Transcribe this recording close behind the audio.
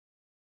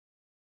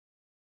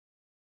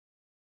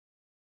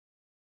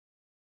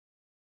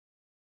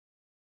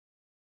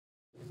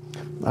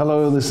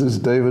Hello, this is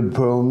David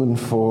Perlman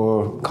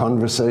for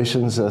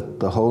Conversations at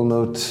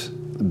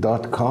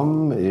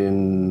thewholenote.com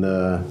in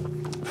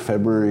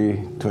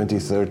February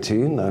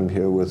 2013. I'm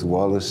here with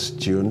Wallis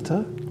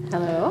Giunta.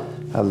 Hello.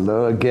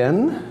 Hello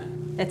again.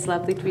 It's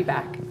lovely to be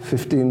back.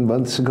 15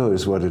 months ago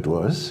is what it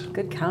was.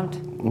 Good count.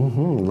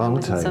 Long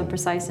It time. wasn't so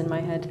precise in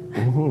my head.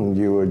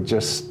 You were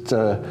just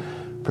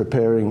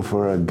preparing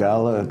for a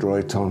gala at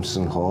Roy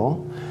Thompson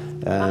Hall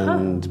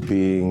and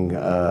being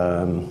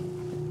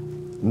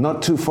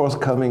not too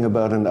forthcoming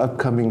about an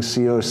upcoming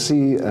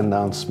COC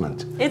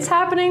announcement. It's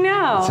happening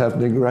now. It's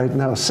happening right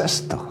now.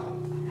 Sesto.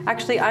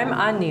 Actually, I'm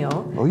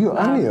Anio. Oh, you're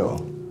Anio.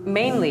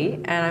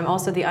 Mainly, and I'm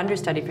also the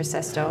understudy for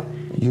Sesto.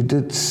 You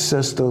did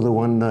Sesto the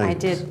one night. I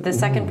did. The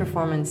second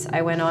performance,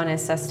 I went on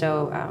as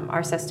Sesto.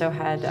 Our Sesto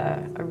had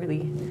a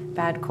really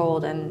bad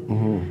cold, and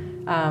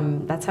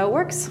that's how it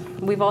works.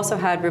 We've also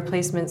had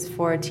replacements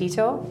for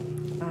Tito.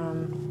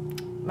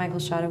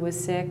 Michael Shada was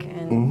sick,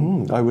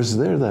 and I was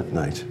there that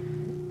night.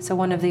 so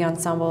one of the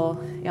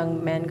ensemble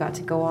young men got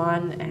to go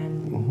on,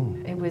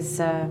 and it was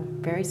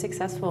very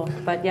successful.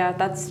 But yeah,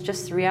 that's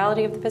just the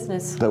reality of the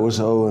business. That was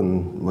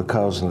Owen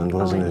McCausland,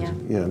 wasn't Owen, it?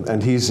 Yeah.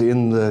 And he's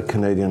in the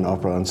Canadian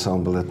Opera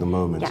Ensemble at the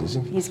moment, Yeah, is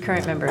he? he's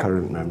current member.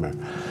 Current member.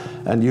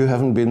 And you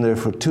haven't been there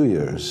for 2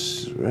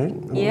 years, right?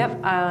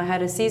 Yep, I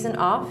had a season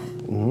off.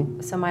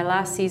 So my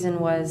last season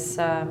was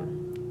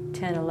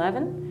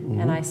 10-11,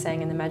 and I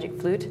sang in the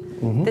Magic Flute.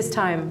 This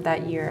time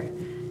that year,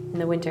 in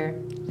the winter,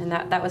 and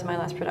that was my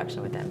last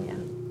production with them. Yeah.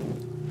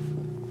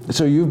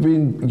 So you've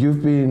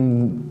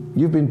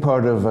been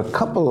part of a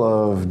couple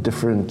of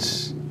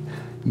different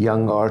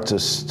young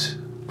artist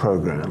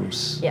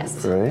programs.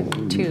 Yes. Right?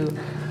 2.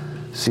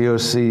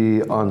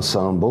 COC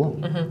Ensemble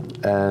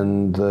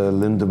and the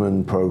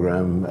Lindemann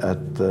program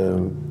at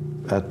the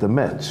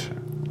Met.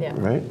 Yeah.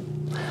 Right?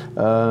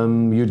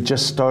 You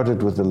just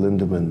started with the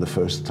Lindemann the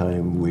first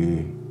time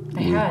we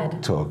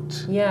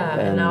talked. Yeah,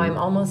 and now I'm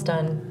almost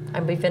done.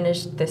 I'll be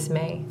finished this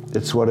May.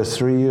 It's what, a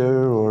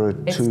 3-year or a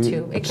 2? It's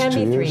 2. It can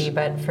be 3,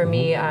 but for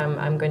me,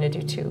 I'm going to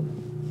do 2.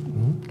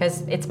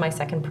 Because it's my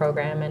second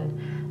program, and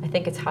I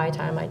think it's high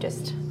time I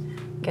just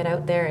get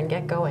out there and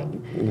get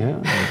going.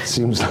 Yeah, it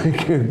seems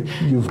like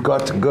you've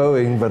got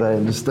going, but I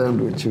understand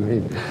what you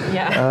mean.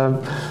 Yeah.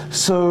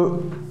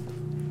 So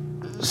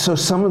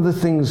some of the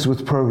things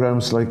with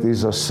programs like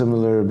these are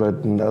similar,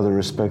 but in other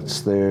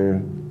respects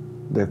they're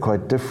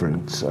quite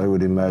different, I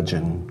would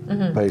imagine,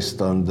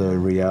 based on the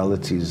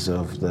realities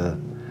of the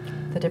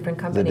different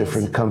companies. The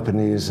different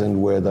companies and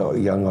where the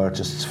young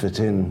artists fit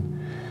in.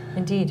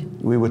 Indeed.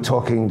 We were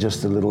talking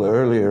just a little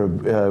earlier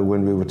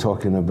when we were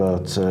talking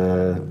about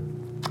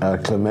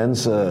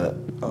Clemenza,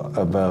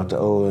 about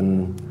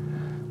Owen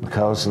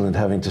McCausland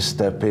having to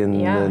step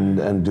in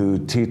and do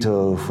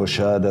Tito for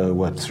Shada,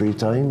 3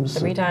 times?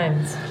 3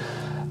 times.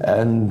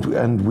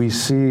 And we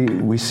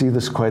see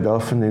this quite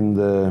often in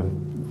the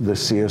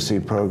COC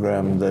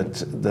program,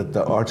 that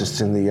the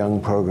artists in the young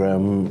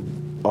program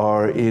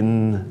are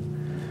in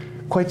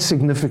quite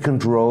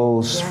significant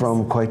roles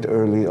from quite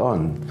early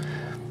on.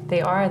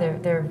 They are.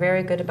 They're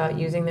very good about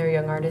using their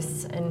young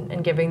artists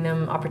and giving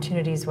them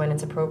opportunities when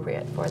it's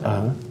appropriate for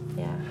them.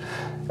 Yeah.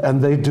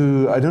 And they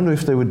do, I don't know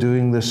if they were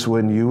doing this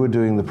when you were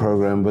doing the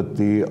program, but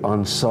the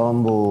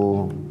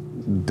ensemble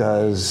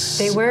does.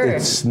 They were.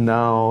 It's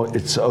now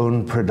its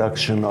own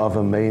production of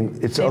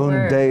its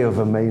own day of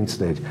a main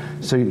stage.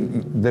 So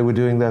they were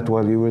doing that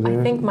while you were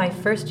there? I think my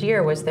first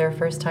year was their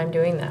first time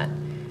doing that.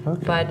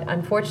 Okay. But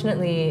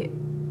unfortunately,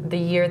 the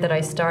year that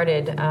I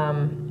started,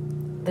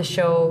 the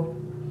show,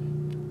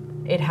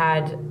 it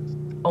had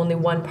only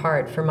one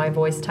part for my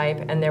voice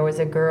type, and there was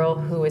a girl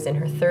who was in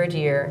her 3rd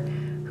year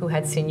who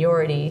had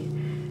seniority,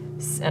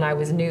 and I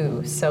was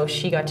new, so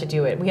she got to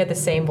do it. We had the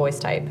same voice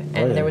type,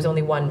 and there was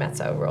only one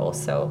mezzo role,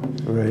 so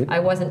I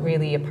wasn't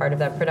really a part of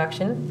that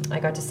production. I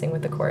got to sing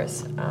with the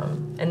chorus.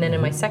 And then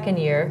in my 2nd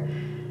year,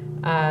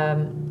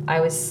 I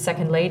was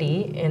second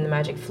lady in the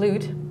Magic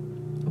Flute,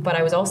 but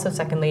I was also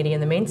second lady in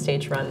the main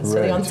stage run, so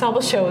the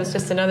ensemble show was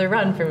just another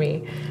run for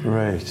me.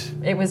 Right.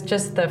 It was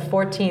just the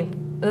 13th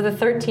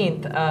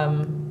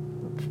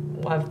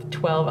of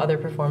 12 other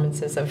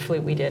performances of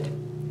flute we did.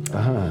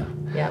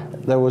 Yeah.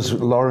 That was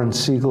Lauren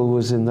Siegel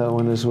was in that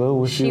one as well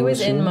with you? She was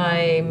in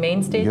my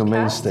main stage Your cast.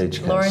 main stage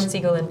cast. Lauren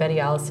Siegel and Betty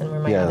Allison were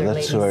my other ladies. Yeah,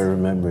 that's who I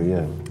remember,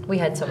 yeah. We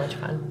had so much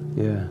fun.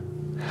 Yeah.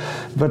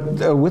 But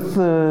with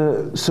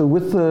the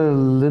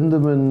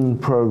Lindemann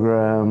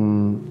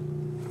program,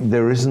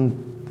 there isn't,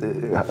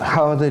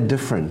 how are they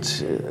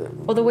different?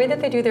 Well, the way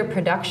that they do their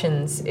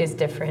productions is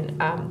different.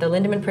 The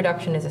Lindemann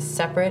production is a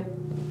separate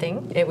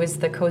thing. It was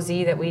the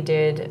Così that we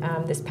did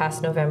this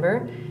past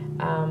November.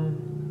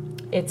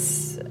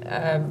 It's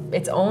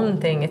its own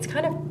thing. It's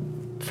kind of,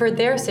 for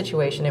their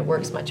situation, it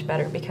works much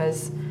better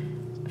because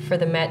for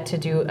the Met to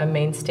do a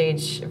main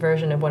stage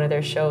version of one of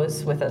their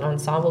shows with an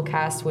ensemble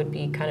cast would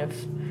be kind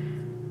of,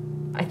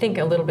 I think,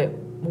 a little bit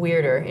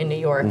weirder in New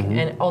York.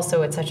 And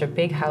also it's such a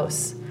big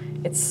house.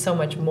 It's so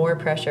much more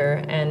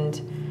pressure,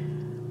 and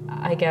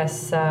I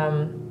guess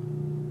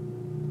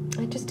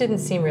It just didn't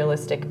seem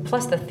realistic.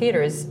 Plus, the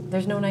theaters,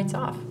 there's no nights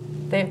off.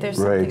 There's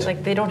something, Right.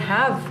 like, they don't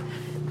have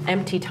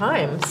empty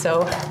time,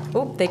 so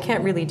they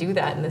can't really do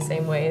that in the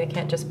same way. They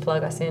can't just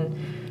plug us in.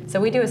 So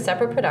we do a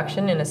separate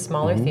production in a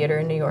smaller theater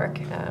in New York,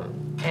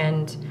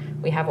 and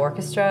we have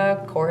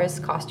orchestra, chorus,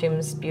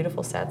 costumes,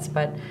 beautiful sets,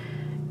 but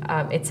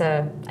it's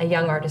a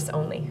young artist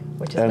only,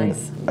 which is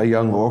nice. A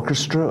young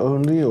orchestra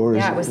only, or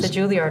it was the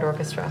Juilliard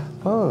Orchestra.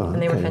 Oh,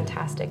 and they were okay.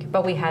 fantastic.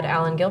 But we had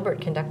Alan Gilbert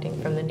conducting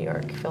from the New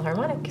York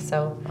Philharmonic,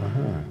 so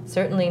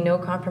certainly no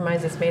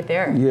compromises made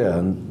there.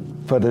 Yeah,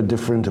 but a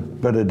different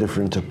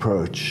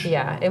approach.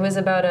 Yeah, it was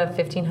about a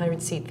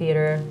 1,500 seat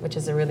theater, which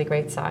is a really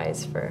great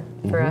size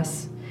for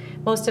us.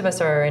 Most of us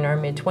are in our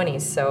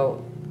mid-20s,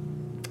 so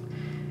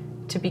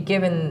to be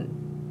given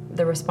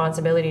the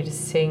responsibility to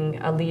sing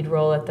a lead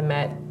role at the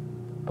Met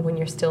when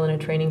you're still in a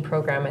training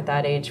program at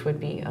that age would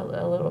be a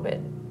little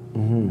bit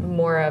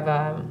more of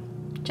a,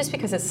 just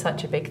because it's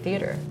such a big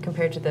theater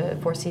compared to the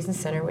Four Seasons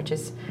Center, which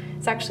is,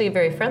 it's actually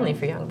very friendly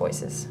for young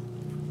voices.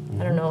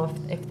 I don't know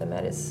if the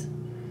Met is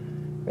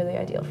really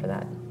ideal for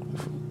that.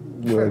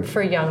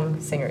 For young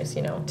singers,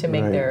 to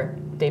make their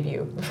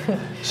debut.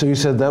 So you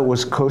said that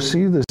was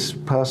COSI this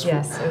past week?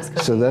 Yes, it was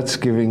COSI. So that's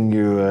giving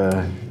you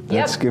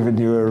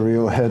a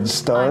real head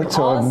start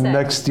on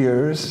next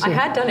year's. I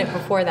had done it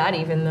before that,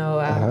 even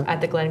though at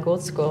the Glenn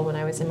Gould School when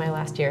I was in my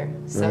last year.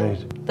 So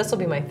this will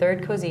be my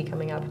third COSI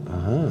coming up.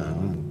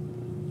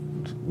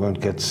 Won't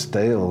get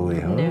stale, we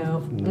hope.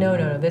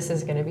 No. This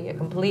is going to be a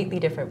completely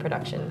different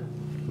production.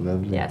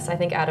 Lovely. Yes, I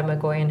think Adam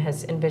McGoyan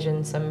has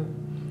envisioned some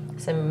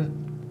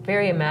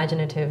very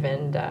imaginative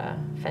and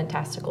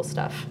fantastical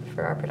stuff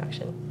for our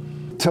production.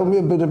 Tell me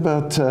a bit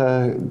about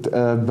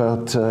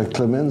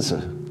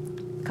Clemenza.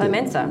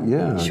 Clemenza?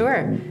 Yeah.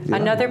 Sure. Yeah.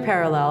 Another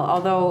parallel,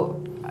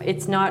 although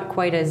it's not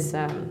quite as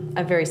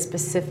a very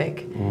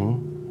specific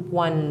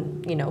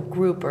one,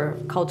 group or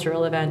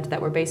cultural event that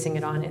we're basing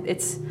it on.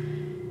 It's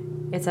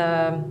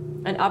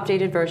an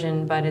updated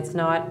version, but it's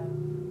not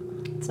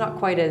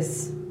quite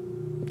as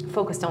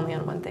focused only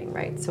on one thing,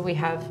 right? So we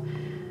have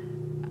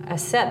a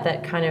set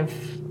that kind of,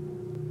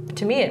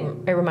 to me,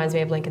 it reminds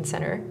me of Lincoln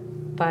Center,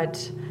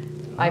 but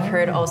I've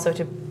heard also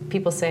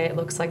people say it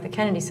looks like the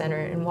Kennedy Center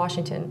in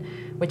Washington,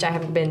 which I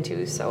haven't been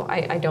to, so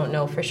I don't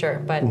know for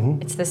sure, but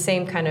it's the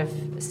same kind of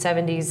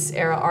 70s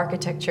era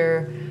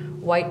architecture,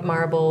 white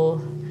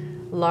marble,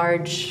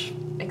 large,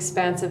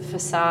 expansive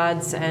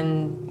facades,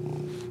 and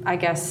I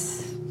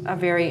guess a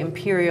very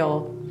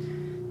imperial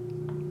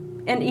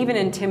and even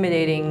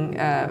intimidating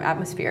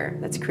atmosphere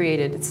that's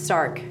created. It's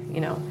stark,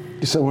 You're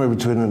somewhere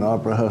between an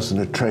opera house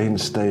and a train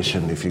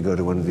station if you go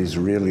to one of these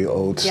really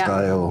old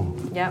style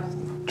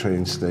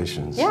train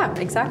stations. Yeah,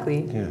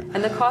 exactly. Yeah.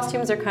 And the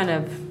costumes are kind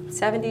of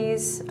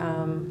 70s,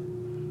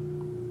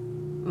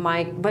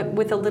 but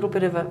with a little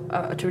bit of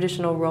a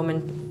traditional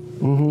Roman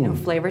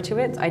flavor to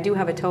it. I do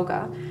have a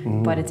toga,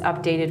 but it's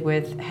updated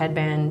with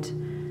headband,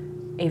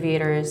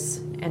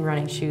 aviators, and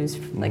running shoes,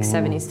 like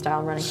 70s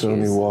style running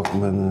shoes. Sony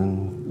Walkman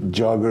and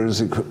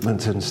joggers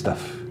equipment and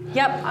stuff.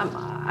 Yep,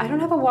 I don't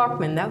have a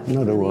Walkman. That would be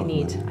really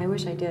neat. I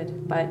wish I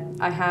did, but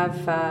I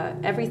have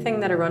everything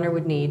that a runner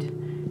would need,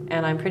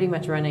 and I'm pretty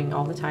much running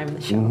all the time in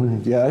the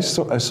show. Yeah, I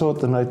saw it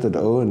the night that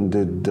Owen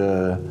did.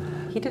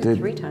 He did it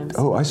 3 times.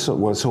 Oh, I saw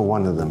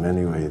one of them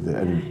anyway.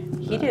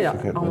 He did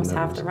almost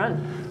half the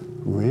run.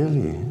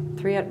 Really?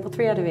 3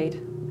 out of 8.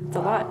 It's a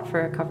lot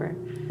for a cover.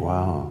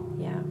 Wow.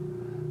 Yeah.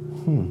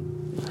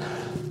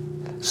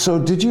 So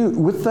did you,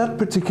 with that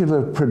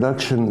particular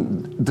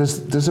production,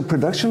 does a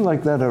production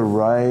like that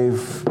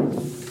arrive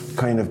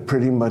kind of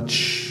pretty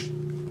much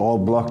all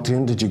blocked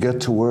in? Did you get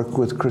to work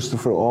with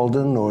Christopher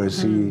Alden, or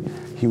is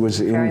he was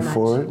Very in much.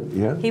 for it?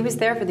 Yeah. He was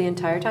there for the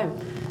entire time.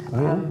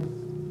 Oh,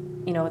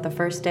 yeah. The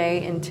first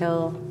day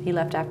until he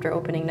left after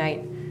opening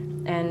night.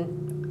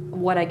 And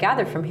what I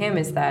gathered from him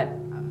is that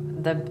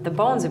the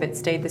bones of it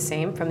stayed the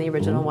same from the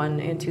original one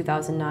in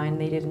 2009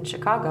 they did in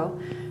Chicago,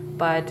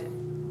 but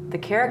the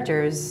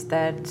characters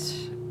that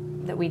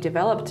we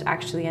developed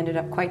actually ended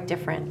up quite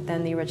different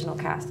than the original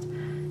cast.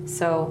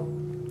 So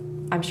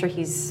I'm sure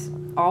he's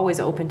always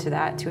open to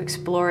that, to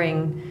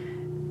exploring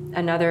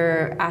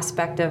another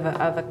aspect of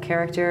a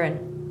character.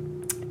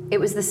 And it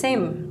was the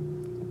same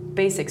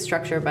basic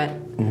structure, but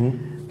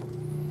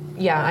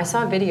yeah, I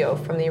saw a video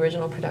from the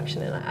original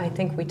production, and I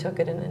think we took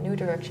it in a new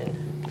direction.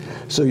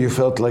 So you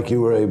felt like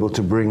you were able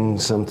to bring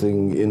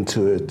something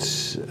into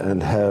it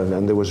and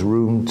there was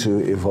room to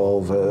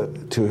evolve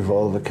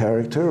a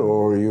character,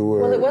 or you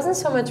were? Well, it wasn't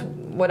so much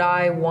what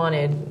I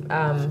wanted.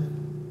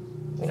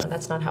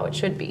 That's not how it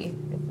should be.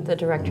 The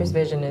director's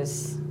vision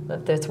is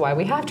that's why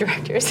we have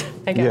directors,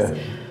 I guess.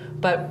 Yeah.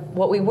 But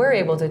what we were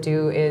able to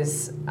do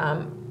is,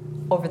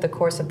 over the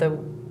course of the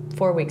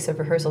 4 weeks of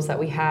rehearsals that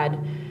we had,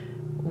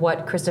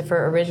 what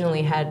Christopher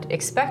originally had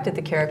expected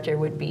the character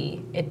would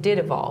be, it did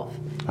evolve.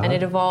 And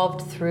it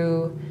evolved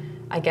through,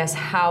 I guess,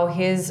 how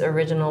his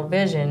original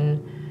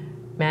vision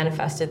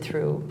manifested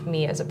through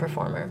me as a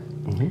performer.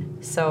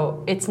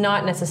 So it's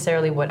not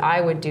necessarily what I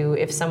would do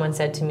if someone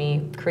said to me,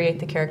 create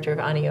the character of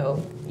Anio,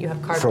 you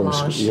have carte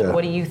blanche,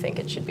 what do you think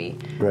it should be?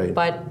 Right.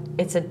 But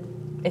it's an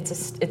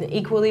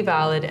equally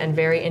valid and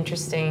very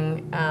interesting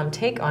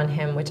take on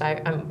him, which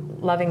I'm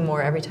loving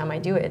more every time I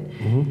do it.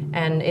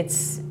 And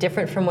it's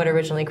different from what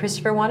originally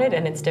Christopher wanted,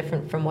 and it's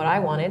different from what I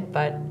wanted,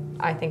 but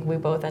I think we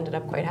both ended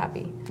up quite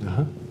happy.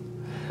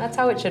 That's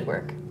how it should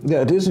work.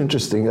 Yeah, it is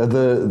interesting.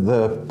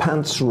 The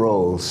pants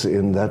roles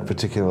in that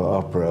particular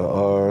opera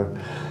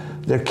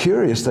they're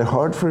curious. They're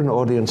hard for an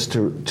audience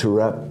to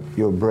wrap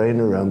your brain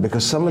around,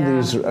 because some of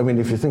these, I mean,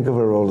 if you think of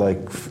a role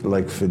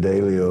like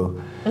Fidelio,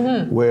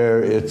 where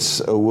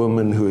it's a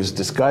woman who is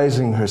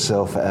disguising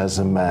herself as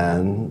a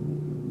man,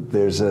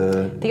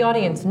 the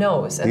audience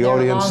knows, and the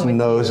audience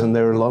knows, you. And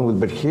they're along with.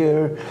 But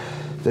here,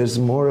 there's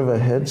more of a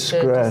head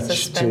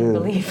scratch to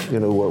belief. You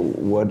know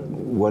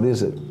what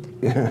is it?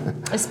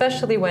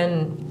 Especially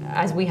when,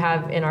 as we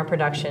have in our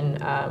production,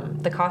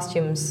 the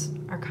costumes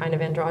are kind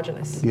of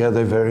androgynous. Yeah,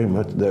 they're very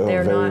much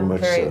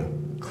so.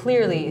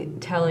 Clearly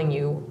telling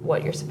you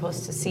what you're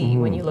supposed to see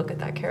when you look at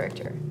that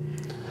character.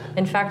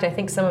 In fact, I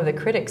think some of the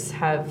critics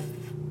have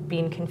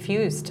been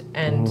confused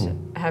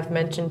and have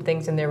mentioned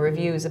things in their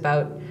reviews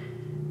about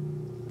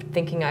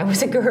thinking I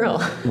was a girl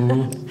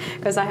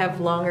because I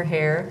have longer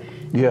hair.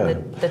 Yeah,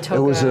 the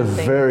toga it was a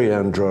thing. Very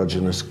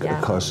androgynous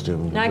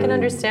costume. Now I can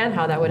understand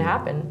how that would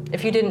happen.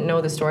 If you didn't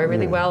know the story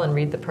really well and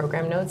read the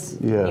program notes,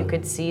 you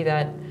could see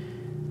that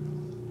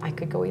I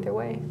could go either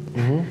way.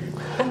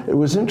 It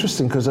was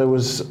interesting because I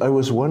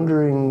was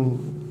wondering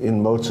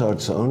in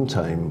Mozart's own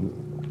time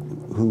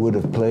who would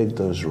have played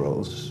those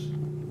roles.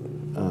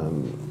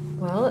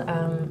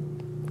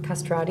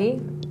 Castrati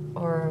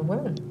or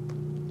women.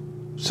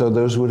 So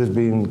those would have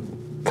been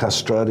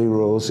castrati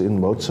roles in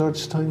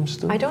Mozart's time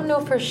still? I don't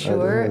know for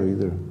sure. I don't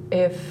know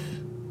either. If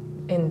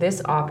in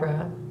this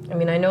opera, I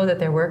mean, I know that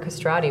there were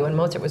castrati. When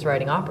Mozart was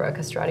writing opera,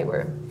 castrati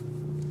were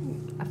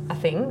a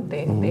thing.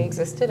 They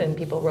existed and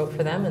people wrote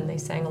for them and they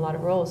sang a lot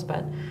of roles.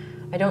 But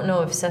I don't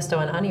know if Sesto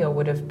and Anio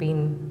would have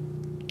been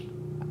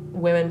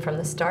women from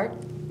the start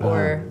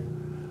or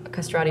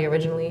castrati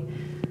originally.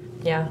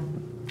 Yeah,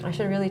 I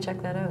should really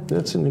check that out.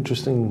 That's an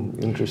interesting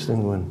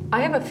one.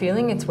 I have a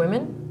feeling it's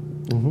women,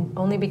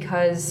 only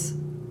because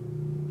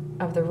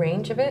of the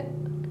range of it.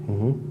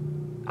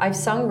 I've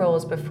sung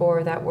roles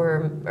before that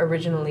were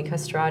originally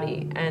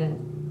castrati, and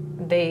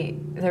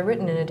they're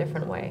written in a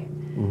different way.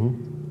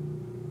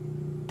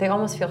 They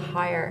almost feel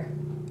higher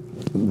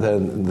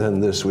than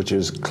this, which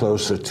is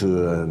closer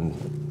to an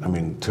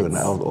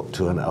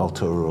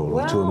alto role,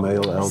 or to a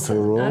male alto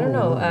role. I don't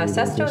know.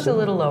 Sesto's a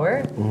little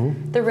lower.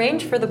 The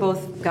range for the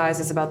both guys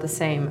is about the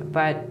same,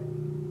 but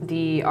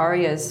the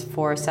arias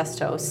for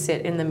Sesto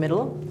sit in the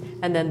middle,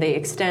 and then they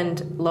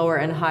extend lower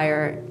and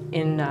higher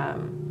in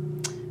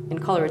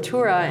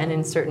coloratura and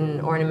in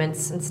certain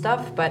ornaments and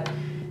stuff. But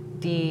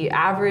the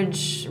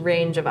average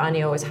range of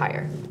Anio is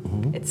higher.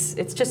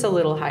 It's just a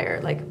little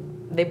higher. Like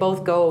they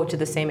both go to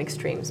the same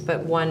extremes,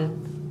 but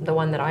the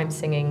one that I'm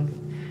singing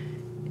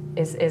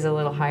is a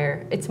little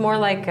higher. It's more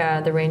like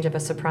the range of a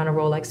soprano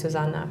role like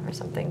Susanna or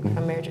something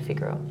from Marriage of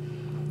Figaro.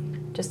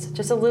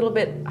 Just a little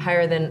bit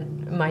higher than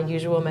my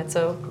usual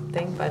mezzo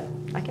thing, but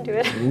I can do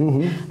it.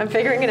 I'm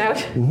figuring it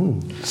out.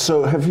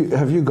 So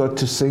have you got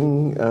to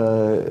sing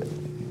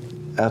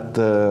at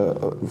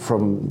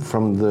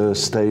from the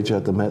stage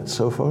at the Met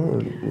so far?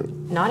 Or?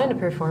 Not in a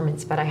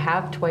performance, but I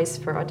have twice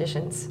for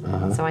auditions,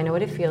 so I know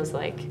what it feels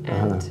like,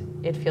 and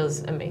it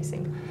feels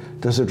amazing.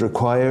 Does it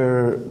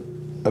require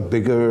a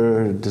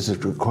bigger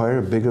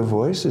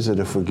voice? Is it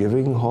a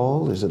forgiving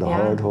hall? Is it a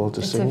hard hall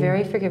to sing? It's a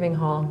very forgiving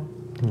hall.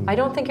 I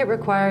don't think it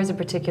requires a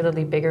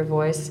particularly bigger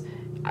voice.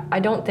 I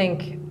don't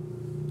think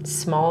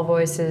small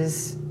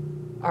voices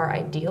are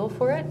ideal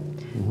for it,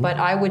 but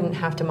I wouldn't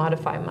have to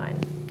modify mine.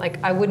 Like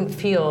I wouldn't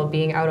feel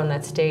being out on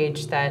that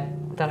stage that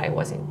I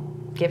wasn't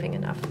giving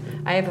enough.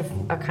 I have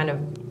a kind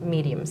of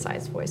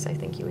medium-sized voice, I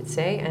think you would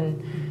say,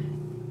 and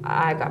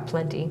I've got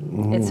plenty.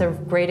 It's a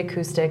great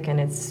acoustic, and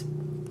it's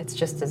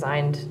just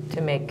designed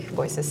to make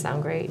voices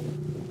sound great.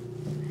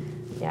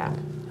 Yeah.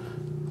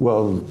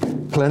 Well,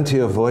 plenty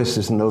of voice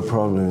is no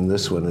problem in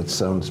this one. It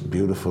sounds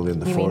beautiful in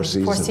the Four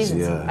Seasons. Four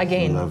Seasons. Yeah,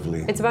 again,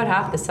 lovely. It's about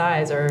half the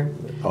size, or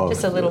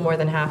just a little more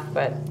than half,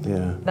 but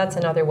that's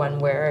another one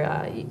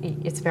where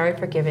it's very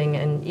forgiving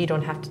and you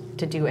don't have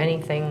to do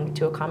anything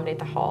to accommodate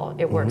the hall.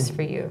 It works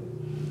for you.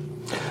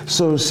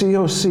 So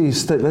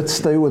COC, let's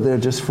stay with there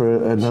just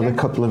for another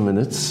couple of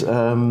minutes.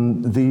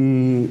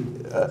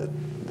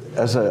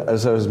 As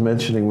I was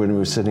mentioning when we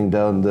were sitting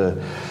down,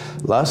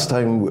 last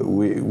time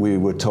we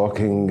were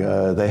talking,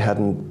 they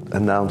hadn't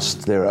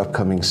announced their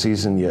upcoming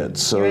season yet,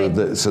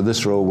 so so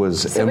this role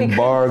was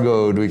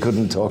embargoed. We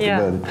couldn't talk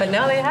about it. But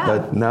now they have.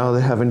 But now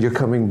they have, and you're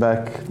coming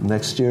back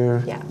next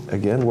year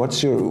again.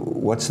 What's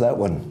that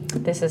one?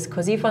 This is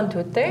Così fan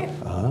tutte,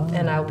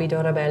 and I'll be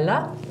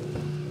Dorabella,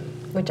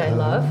 which I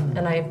love,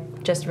 and I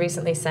just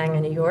recently sang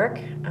in New York.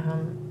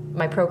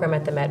 my program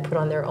at the Met put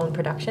on their own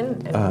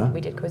production, and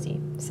we did Così.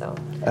 So.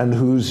 And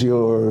who's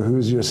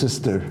your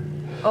sister?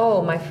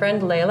 Oh, my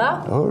friend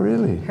Layla. Oh,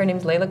 really? Her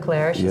name's Layla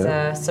Claire. She's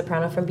a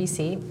soprano from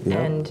BC,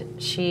 and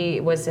she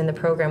was in the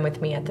program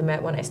with me at the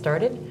Met when I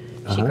started.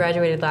 She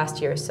graduated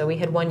last year, so we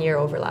had 1 year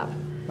overlap.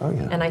 Oh,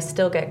 yeah. And I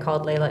still get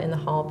called Layla in the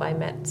hall by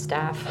Met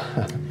staff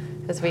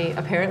because we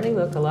apparently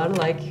look a lot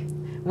alike.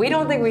 We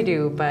don't think we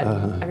do, but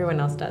everyone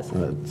else does.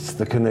 It's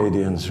the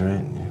Canadians,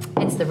 right?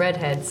 It's the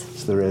redheads.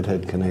 It's the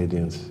redhead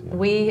Canadians.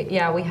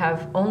 Yeah. We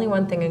have only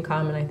one thing in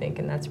common, I think,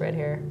 and that's red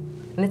hair.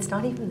 And it's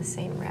not even the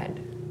same red.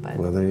 But,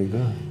 well, there you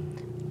go.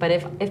 But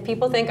if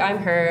people think I'm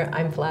her,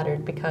 I'm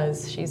flattered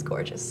because she's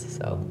gorgeous.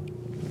 So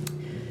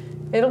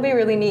it'll be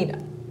really neat.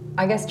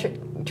 I guess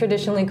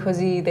traditionally,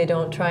 Così, they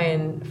don't try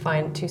and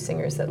find two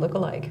singers that look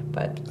alike.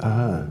 But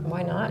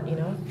why not,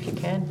 if you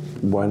can?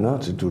 Why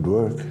not? It would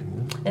work.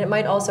 And it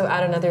might also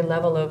add another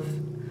level of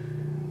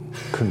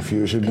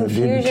confusion,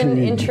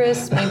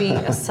 interest, maybe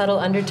a subtle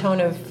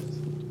undertone of,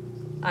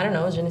 I don't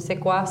know, je ne sais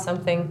quoi,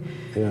 something.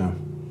 Yeah.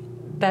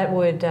 That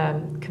would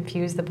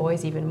confuse the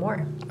boys even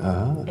more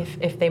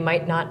if they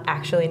might not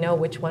actually know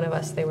which one of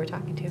us they were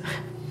talking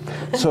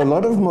to. So a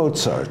lot of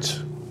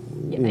Mozart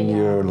in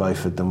your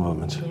life at the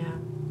moment. Yeah.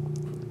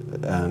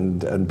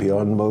 And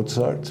beyond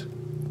Mozart.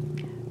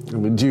 I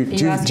mean, do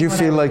you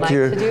feel like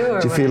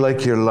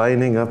you're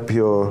lining up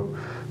your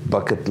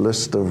bucket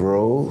list of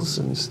roles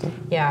and stuff?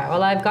 Yeah.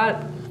 Well, I've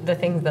got the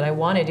things that I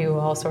want to do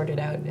all sorted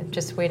out. I'm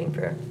just waiting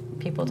for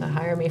people to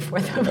hire me for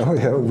them. Oh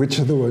yeah. Which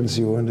are the ones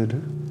you want to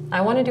do? I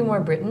want to do more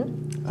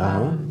Britain.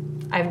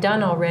 I've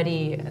done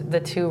already the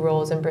two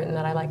roles in Britain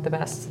that I like the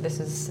best. This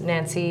is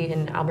Nancy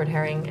in Albert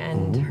Herring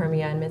and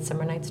Hermia in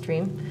Midsummer Night's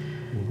Dream.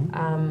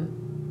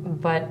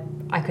 But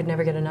I could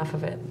never get enough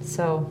of it.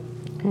 So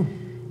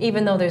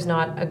even though there's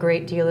not a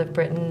great deal of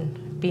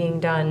Britain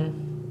being done,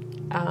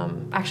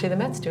 actually the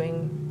Met's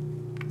doing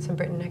some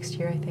Britain next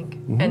year, I think.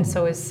 And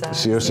so is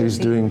CRC's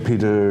doing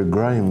Peter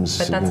Grimes.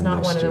 But that's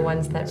not one of the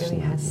ones that really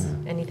has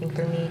anything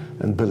for me.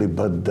 And Billy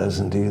Budd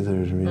doesn't either,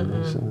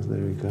 really. So there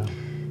you go.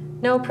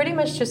 No, pretty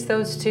much just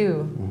those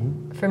two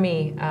for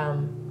me.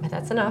 But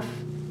that's enough.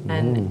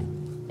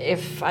 And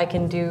if I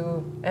can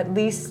do at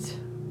least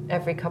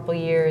every couple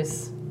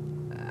years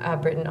a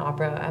Britain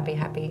opera, I'd be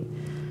happy.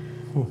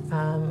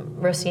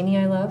 Rossini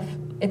I love.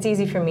 It's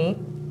easy for me.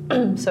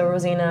 So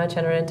Rosina,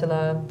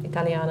 Cenerentola,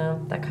 Italiana,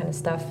 that kind of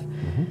stuff.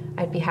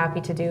 I'd be happy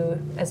to do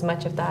as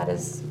much of that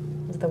as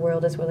the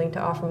world is willing to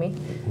offer me.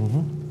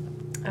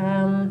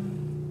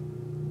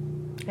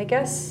 I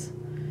guess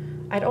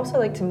I'd also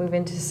like to move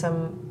into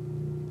some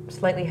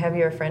slightly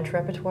heavier French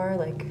repertoire,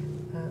 like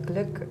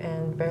Gluck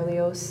and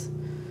Berlioz.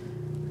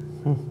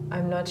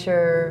 I'm not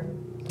sure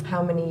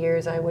how many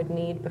years I would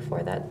need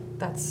before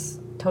that's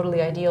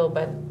totally ideal,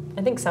 but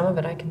I think some of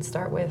it I can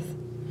start with.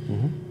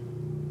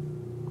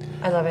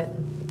 I love it,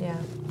 yeah.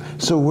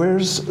 So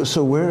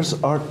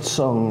where's art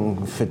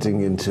song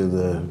fitting into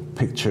the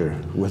picture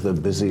with a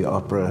busy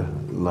opera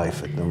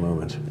life at the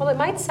moment? Well, it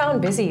might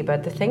sound busy,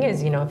 but the thing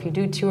is, if you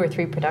do 2 or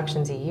 3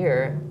 productions a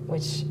year,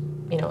 which,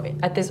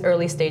 at this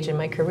early stage in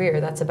my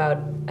career, that's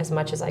about as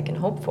much as I can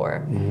hope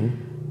for.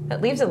 That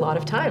leaves a lot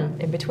of time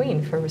in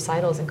between for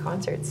recitals and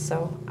concerts.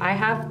 So I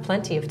have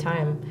plenty of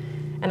time.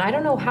 And I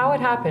don't know how it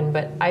happened,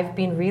 but I've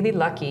been really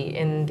lucky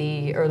in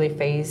the early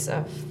phase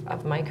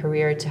of my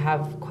career to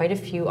have quite a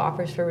few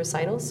offers for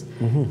recitals.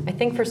 I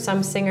think for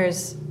some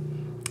singers,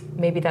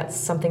 maybe that's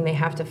something they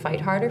have to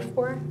fight harder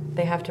for.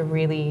 They have to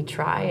really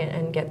try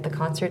and get the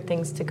concert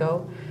things to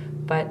go.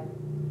 But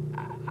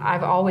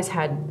I've always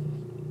had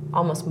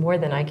almost more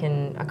than I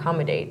can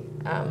accommodate.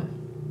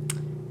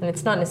 And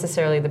it's not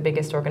necessarily the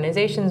biggest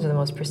organizations or the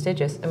most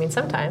prestigious. I mean,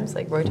 sometimes,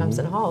 like Roy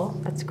Thompson Hall,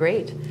 that's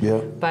great.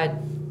 Yeah. But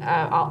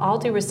I'll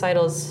do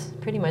recitals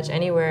pretty much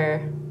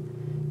anywhere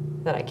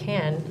that I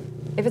can,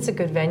 if it's a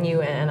good venue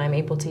and I'm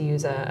able to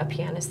use a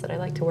pianist that I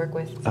like to work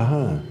with.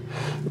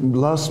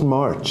 Last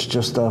March,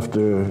 just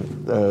after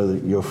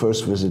your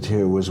first visit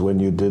here, was when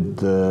you did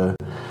the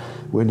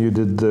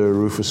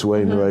Rufus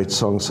Wainwright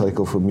Song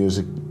Cycle for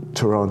Music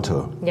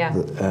Toronto. Yeah.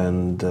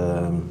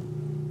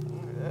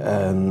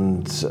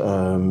 And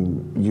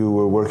you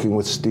were working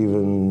with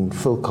Stephen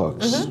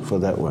Philcox for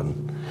that one.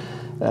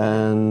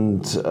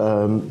 And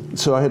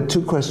so I had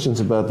 2 questions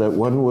about that.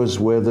 One was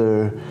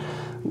whether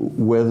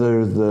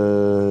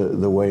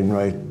the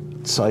Wainwright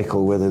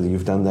cycle, whether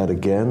you've done that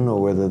again or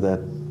whether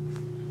that...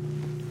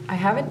 I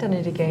haven't done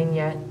it again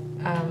yet.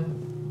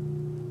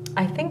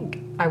 I think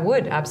I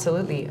would,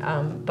 absolutely.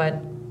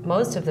 But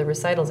most of the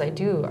recitals I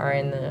do are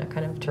in the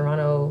kind of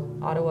Toronto,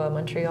 Ottawa,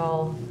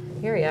 Montreal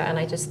area, and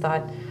I just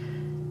thought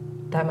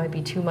that might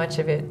be too much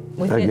of it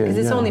because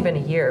it's only been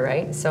a year,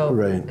 right?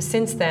 So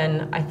since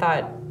then, I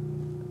thought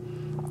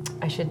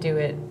I should do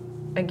it,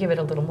 give it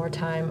a little more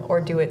time, or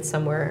do it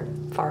somewhere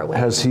far away.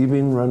 Has he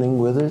been running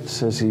with it?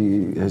 Has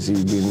he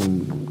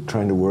been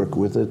trying to work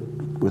with it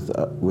with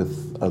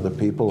other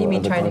people? You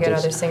mean trying contests? to get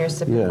other singers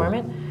to perform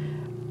it?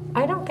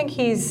 I don't think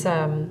he's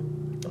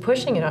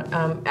pushing it.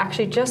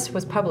 Actually, just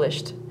was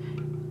published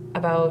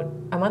about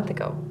a month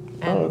ago.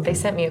 and they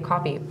sent me a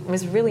copy. It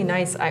was really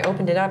nice. I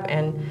opened it up,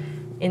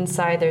 and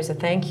inside there's a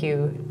thank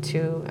you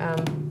to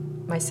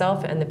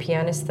myself and the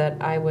pianist that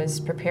I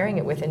was preparing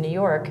it with in New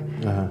York.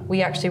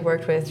 We actually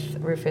worked with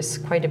Rufus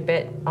quite a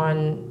bit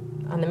on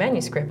the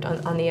manuscript,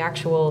 on the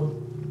actual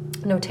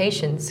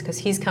notations, because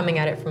he's coming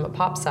at it from a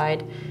pop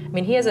side. I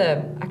mean, he has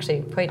a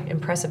actually quite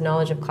impressive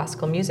knowledge of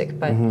classical music,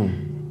 but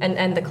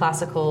and the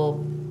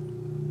classical,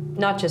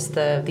 not just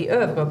the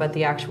oeuvre, but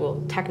the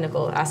actual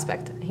technical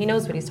aspect. He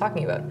knows what he's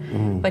talking about.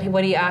 But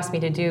what he asked me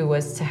to do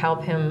was to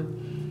help him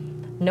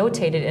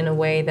notate it in a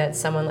way that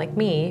someone like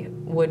me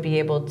would be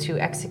able to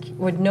execute,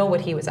 would know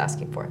what he was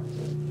asking for.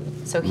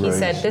 So he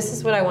said, this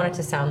is what I want it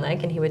to sound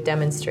like, and he would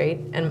demonstrate,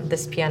 and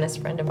this pianist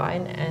friend of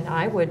mine, and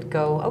I would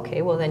go,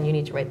 okay, well then you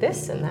need to write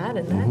this and that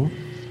and that.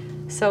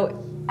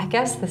 So I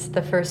guess this is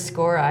the first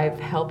score I've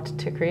helped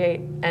to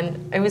create,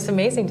 and it was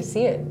amazing to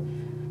see it.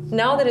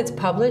 Now that it's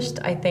published,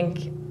 I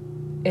think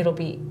it'll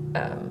be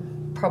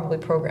probably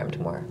programmed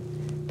more.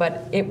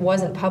 But it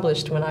wasn't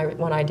published when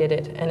I did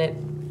it, and it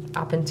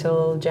up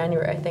until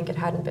January, I think it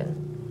hadn't been.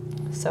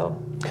 So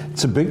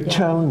it's a big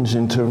challenge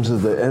in terms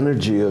of the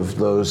energy of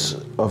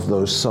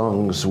those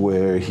songs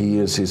where he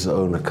is his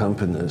own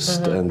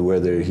accompanist and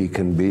whether he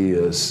can be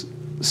as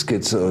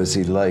schizo as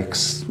he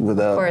likes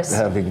without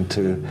having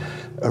to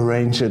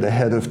arrange it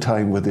ahead of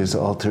time with his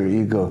alter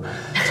ego.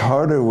 It's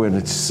harder when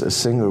it's a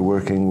singer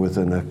working with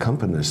an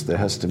accompanist. There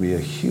has to be a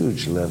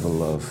huge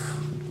level of,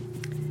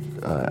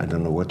 I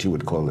don't know what you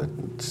would call it,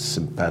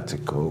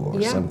 simpatico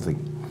or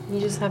something. You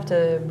just have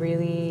to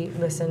really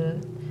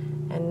listen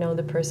and know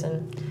the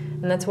person.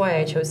 And that's why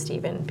I chose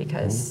Stephen,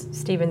 because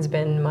Stephen's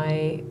been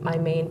my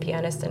main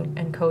pianist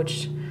and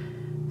coach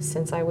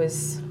since I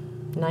was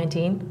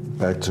 19.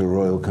 Back to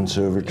Royal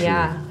Conservatory.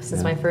 Yeah,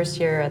 since my first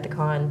year at the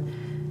Con.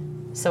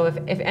 So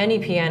if any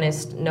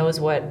pianist knows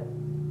what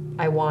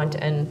I want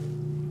and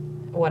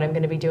what I'm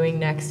going to be doing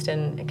next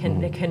and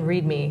it can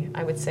read me,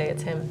 I would say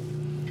it's him.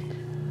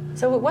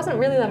 So it wasn't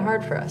really that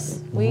hard for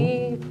us.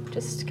 We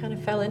just kind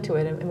of fell into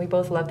it, and we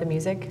both love the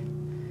music.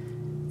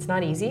 It's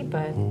not easy,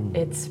 but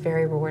it's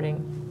very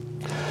rewarding.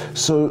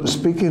 So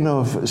speaking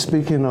of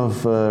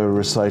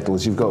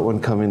recitals, you've got one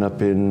coming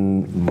up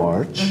in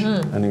March,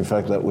 and in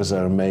fact that was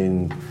our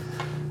main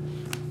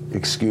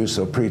excuse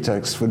or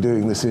pretext for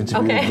doing this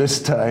interview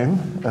this time,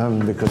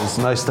 because it's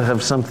nice to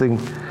have something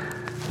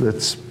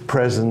that's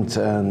present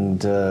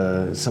and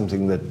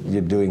something that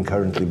you're doing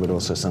currently, but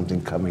also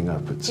something coming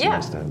up. It's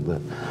nice to have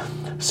that.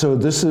 So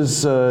this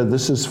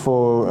is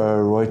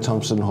for Roy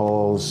Thompson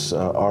Hall's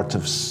Art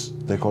of.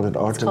 They call it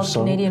Art of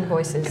Song. Canadian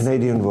Voices.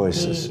 Canadian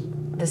Voices.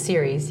 The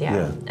series,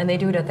 and they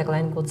do it at the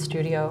Glenn Gould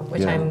Studio,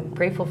 which I'm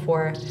grateful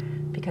for,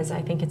 because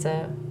I think it's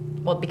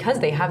because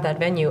they have that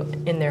venue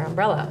in their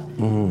umbrella.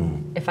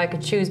 If I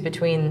could choose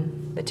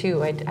between the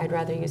two, I'd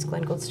rather use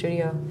Glenn Gould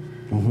Studio.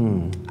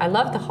 I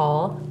love the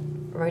hall,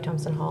 Roy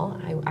Thompson Hall.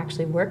 I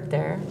actually worked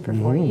there for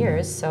 4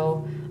 years,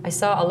 so I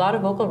saw a lot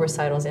of vocal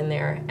recitals in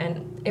there,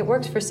 and it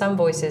worked for some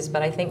voices,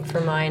 but I think for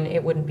mine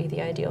it wouldn't be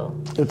the ideal.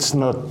 It's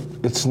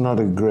not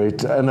a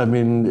great, and I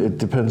mean it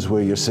depends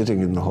where you're sitting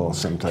in the hall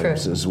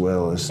sometimes as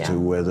well as to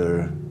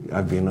whether.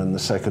 I've been on the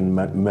second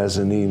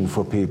mezzanine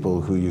for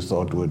people who you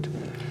thought would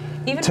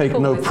take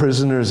no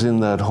prisoners in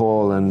that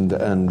hall,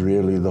 and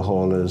really the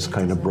hall has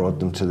kind of brought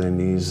them to their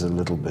knees a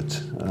little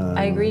bit.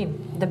 I agree.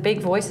 The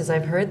big voices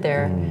I've heard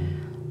there,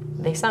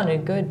 they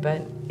sounded good,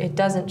 but it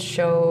doesn't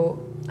show.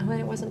 I mean,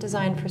 it wasn't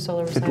designed for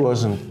solo recital. It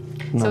wasn't.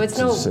 So it's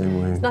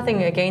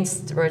nothing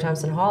against Roy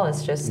Thompson Hall.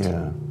 It's just,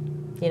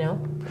 you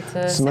know,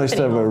 it's nice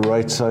to have a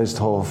right-sized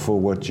hall for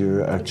what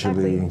you're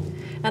actually.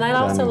 And I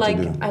also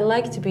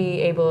like to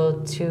be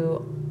able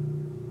to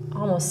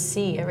almost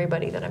see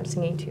everybody that I'm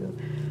singing to.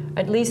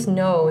 At least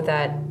know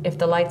that if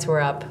the lights were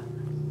up,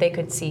 they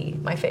could see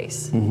my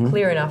face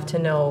clear enough to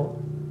know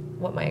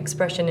what my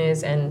expression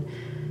is and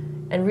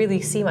really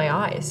see my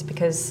eyes,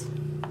 because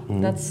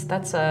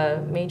that's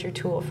a major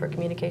tool for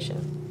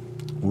communication.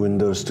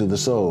 Windows to the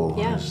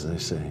soul, as they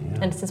say. Yeah.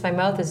 And since my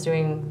mouth is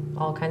doing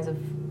all kinds of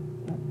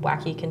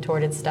wacky,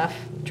 contorted stuff,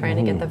 trying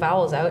to get the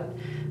vowels out,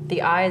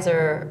 the eyes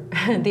are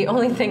the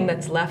only thing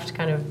that's left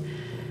kind of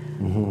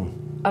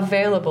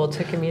available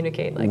to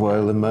communicate.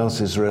 While the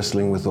mouth is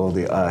wrestling with all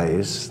the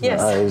eyes, the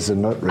eyes are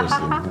not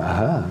wrestling.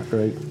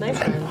 Right. Nice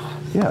one.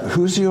 Yeah,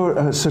 who's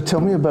your? So tell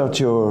me about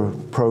your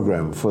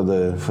program for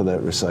that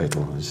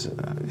recital.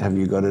 Have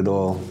you got it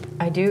all?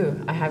 I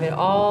do. I have it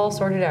all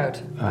sorted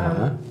out.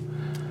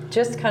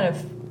 Just kind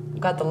of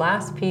got the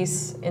last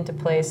piece into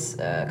place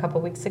a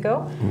couple weeks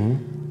ago.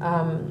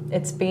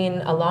 It's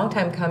been a long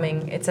time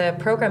coming. It's a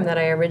program that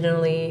I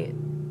originally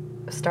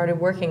started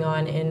working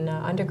on in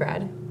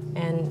undergrad,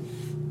 and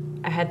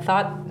I had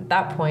thought at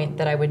that point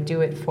that I would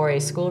do it for a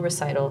school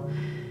recital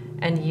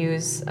and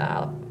use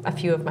a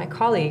few of my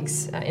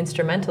colleagues,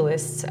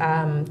 instrumentalists,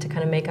 to kind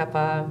of make up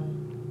a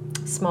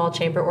small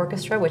chamber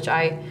orchestra, which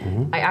I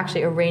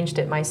actually arranged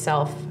it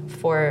myself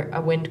for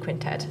a wind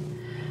quintet.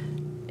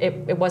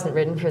 It wasn't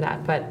written for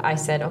that, but I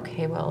said,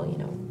 okay, well, you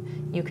know,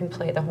 you can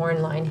play the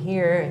horn line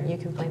here, and you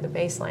can play the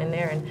bass line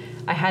there. And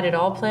I had it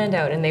all planned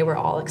out, and they were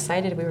all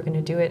excited we were going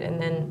to do it.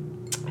 And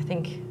then I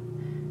think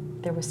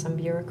there was some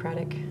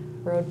bureaucratic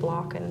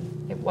roadblock,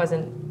 and it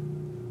wasn't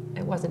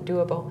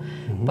doable.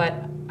 But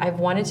I've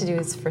wanted to do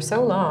this for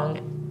so long,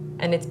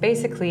 and it's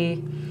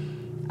basically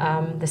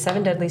The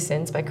Seven Deadly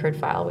Sins by Kurt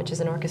Weill, which is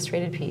an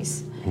orchestrated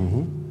piece.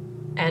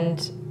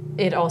 And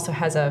it also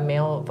has a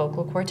male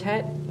vocal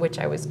quartet, which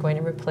I was going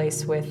to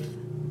replace with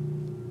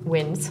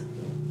winds,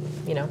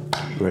 you know.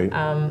 Great.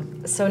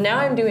 So now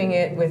I'm doing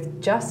it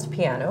with just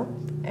piano,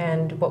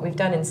 and what we've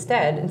done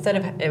instead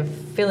of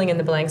filling in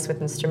the blanks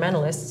with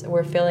instrumentalists,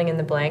 we're filling in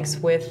the blanks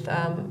with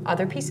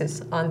other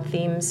pieces on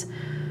themes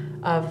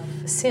of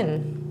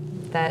sin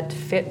that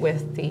fit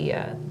with the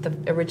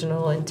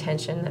original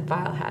intention that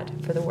Weill had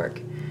for the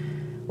work,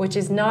 which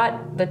is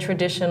not the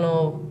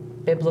traditional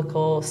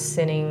biblical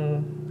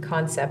sinning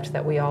concept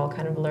that we all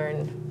kind of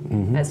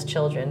learn as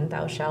children.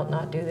 Thou shalt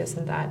not do this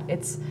and that.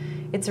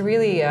 It's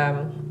really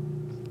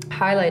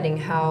highlighting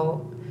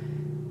how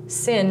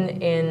sin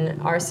in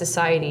our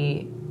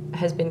society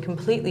has been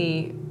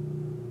completely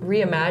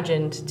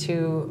reimagined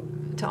to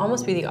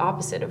almost be the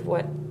opposite of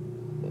what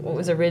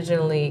was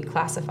originally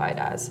classified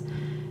as.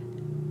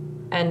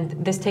 And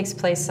this takes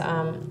place,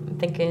 I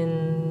think,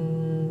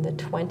 in the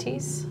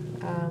 20s.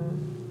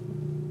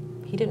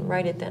 He didn't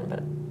write it then,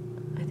 but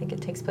I think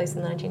it takes place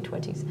in the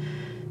 1920s.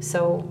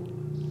 So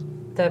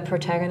the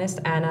protagonist,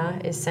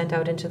 Anna, is sent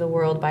out into the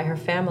world by her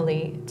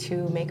family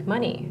to make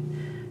money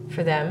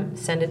for them,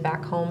 send it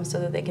back home so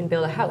that they can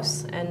build a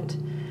house. And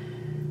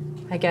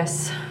I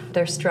guess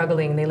they're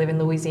struggling. They live in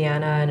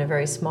Louisiana in a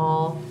very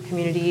small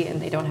community,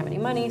 and they don't have any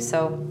money,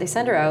 so they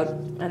send her out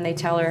and they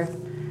tell her,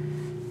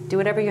 do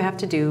whatever you have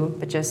to do,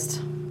 but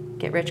just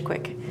get rich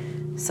quick.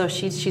 So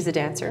she's a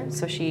dancer,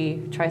 so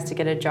she tries to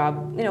get a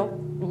job, you know,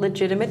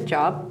 legitimate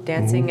job,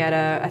 dancing at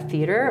a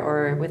theater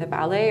or with a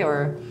ballet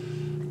or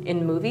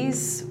in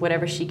movies,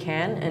 whatever she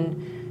can.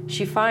 And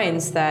she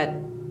finds that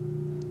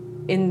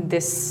in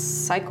this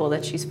cycle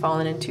that she's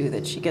fallen into,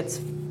 that she gets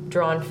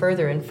drawn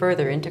further and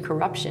further into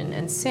corruption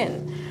and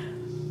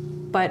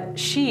sin. But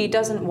she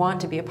doesn't want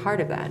to be a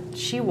part of that.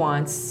 She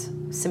wants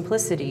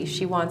simplicity.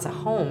 She wants a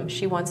home.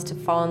 She wants to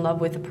fall in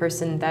love with a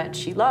person that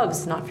she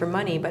loves, not for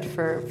money, but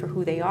for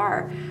who they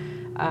are.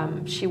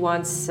 She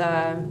wants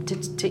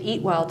to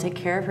eat well, take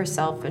care of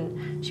herself,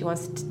 and she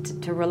wants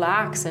to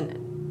relax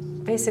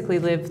and basically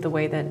live the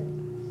way that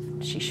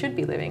she should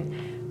be living.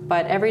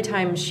 But every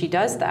time she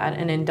does that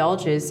and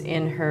indulges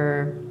in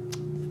her,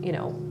 you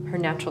know, her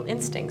natural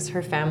instincts,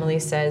 her family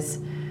says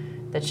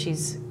that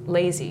she's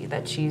lazy,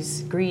 that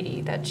she's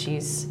greedy, that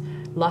she's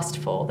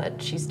lustful,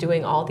 that she's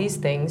doing all these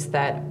things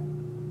that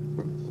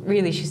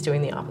really she's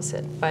doing the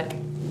opposite. But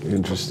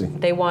interesting.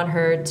 They want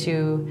her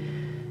to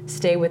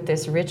stay with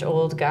this rich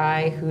old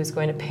guy who's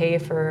going to pay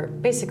for,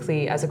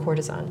 basically as a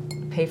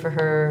courtesan, pay for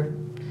her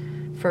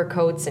fur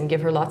coats and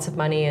give her lots of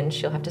money, and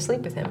she'll have to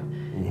sleep with him.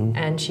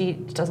 And she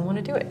doesn't want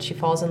to do it. She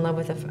falls in love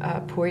with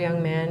a poor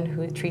young man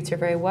who treats her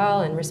very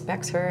well and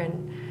respects her,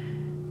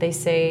 and they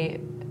say,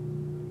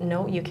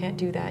 no, you can't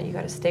do that. You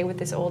got to stay with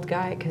this old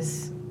guy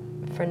because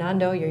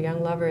Fernando, your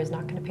young lover, is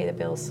not going to pay the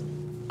bills.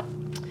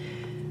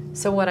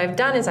 So what I've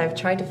done is I've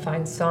tried to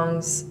find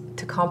songs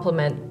to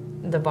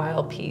complement the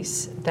Weill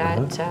piece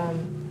that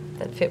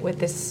that fit with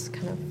this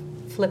kind of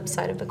flip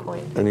side of the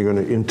coin. And you're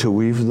going to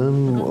interweave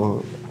them,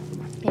 or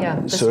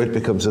so it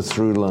becomes a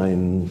through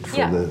line for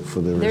the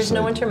There's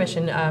recital. no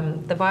intermission.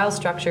 The Weill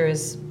structure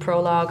is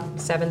prologue,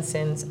 seven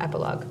sins,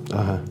 epilogue,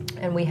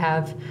 and we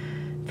have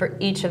for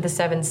each of the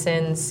seven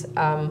sins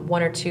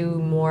one or two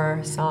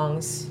more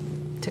songs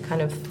to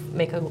kind of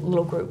make a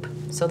little group.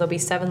 So there'll be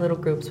seven little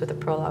groups with a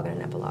prologue and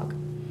an epilogue.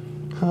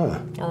 I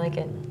like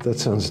it. That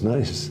sounds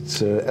nice.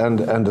 It's,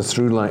 and a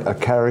through line, a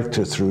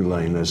character through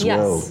line as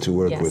well to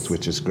work with,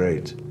 which is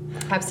great.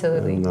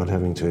 Absolutely. Not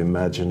having to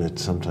imagine it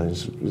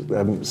sometimes.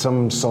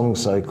 Some song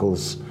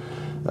cycles,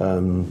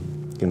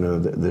 you know,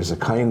 there's a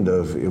kind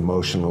of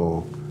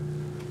emotional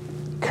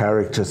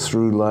character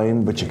through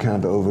line, but you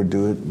can't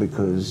overdo it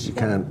because you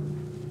can't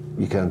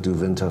do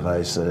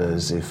Winterreise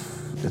as if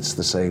it's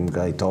the same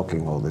guy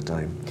talking all the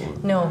time.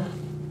 No,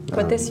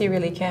 but this you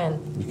really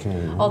can. You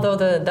can. Although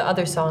the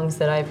other songs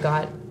that I've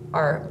got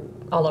are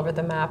all over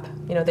the map.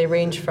 You know, they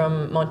range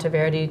from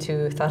Monteverdi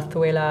to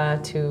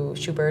Zarzuela to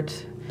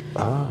Schubert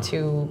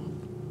to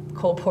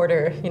Cole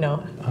Porter, you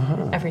know,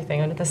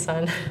 everything under the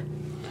sun.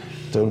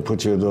 Don't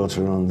put your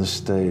daughter on the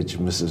stage,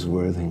 Mrs.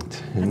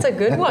 Worthington. That's a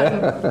good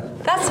one.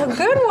 That's a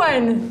good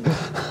one.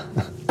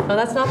 No,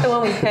 that's not the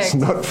one we picked. It's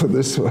not for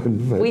this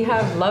one. But we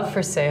have Love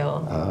for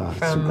Sale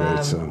from a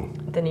great song.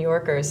 the New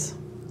Yorkers,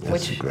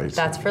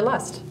 that's for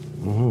lust.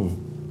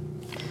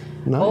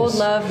 Nice. Old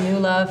love, new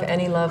love,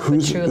 any love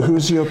but true love.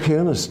 Who's your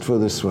pianist for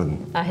this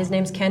one? His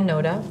name's Ken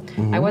Noda.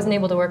 I wasn't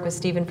able to work with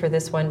Stephen for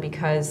this one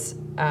because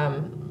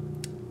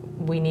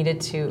we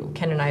needed to,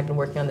 Ken and I have been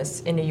working on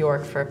this in New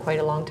York for quite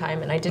a long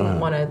time, and I didn't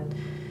want to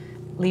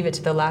leave it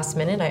to the last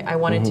minute. I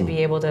wanted to be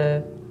able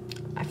to,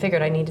 I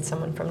figured I needed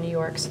someone from New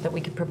York so that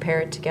we could prepare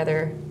it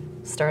together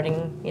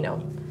starting,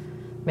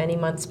 many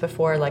months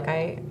before, like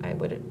I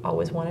would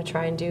always want to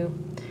try and do.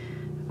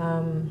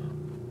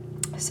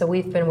 So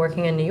we've been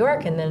working in New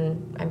York, and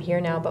then I'm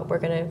here now, but we're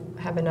going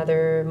to have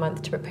another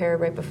month to prepare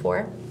right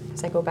before,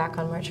 because I go back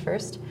on March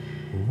 1st.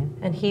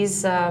 Mm-hmm. And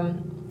he's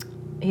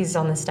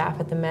on the staff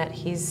at the Met.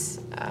 He's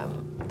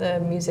the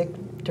music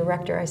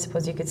director, I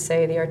suppose you could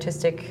say, the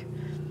artistic...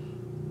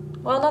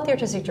 Well, not the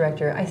artistic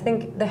director. I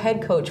think the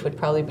head coach would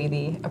probably be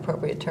the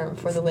appropriate term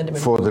for the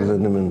Lindemann program. For the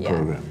Lindemann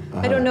program.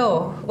 I don't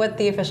know what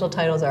the official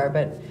titles are,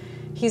 but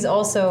he's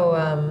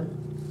also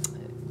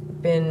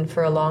been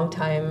for a long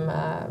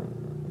time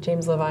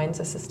James Levine's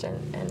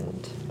assistant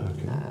and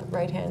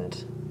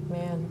right-hand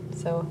man.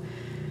 So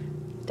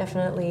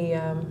definitely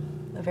a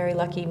very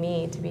lucky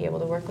me to be able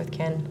to work with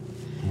Ken.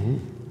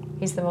 Mm-hmm.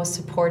 He's the most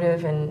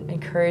supportive and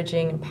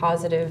encouraging and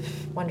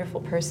positive,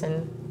 wonderful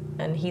person,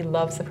 and he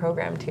loves the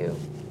program too.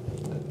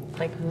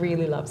 Like,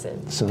 really loves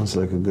it. Sounds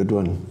like a good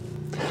one.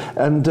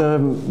 And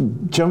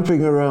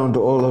jumping around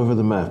all over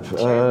the map,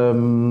 sure.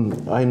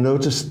 I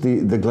noticed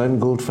the Glenn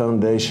Gould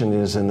Foundation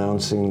is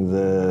announcing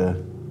the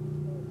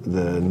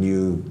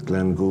new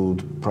Glenn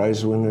Gould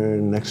Prize winner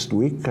next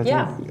week, I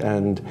think.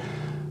 And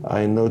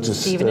I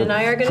noticed Stephen and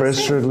I are a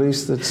press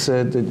release that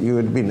said that you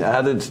had been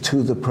added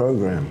to the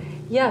program.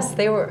 Yes,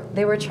 they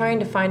were trying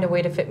to find a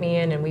way to fit me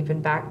in, and we've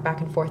been back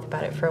and forth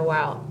about it for a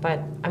while. But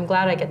I'm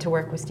glad I get to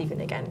work with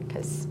Stephen again,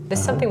 because this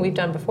is something we've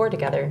done before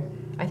together.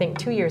 I think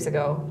 2 years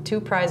ago, 2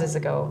 prizes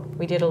ago,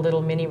 we did a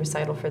little mini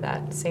recital for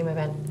that same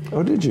event.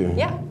 Oh, did you?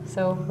 Yeah,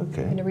 so I'm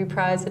going to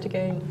reprise it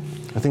again.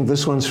 I think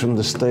this one's from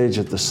the stage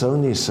at the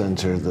Sony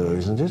Center, though,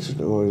 isn't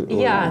it? Or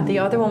yeah, the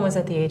other one was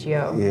at the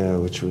AGO. Yeah,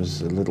 which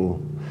was a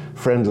little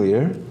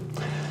friendlier.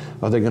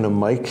 Are they going to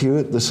mic you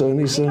at the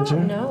Sony Center? I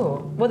don't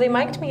know. Well, they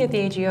mic'd me at the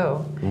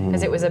AGO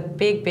because it was a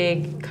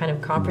big kind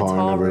of conference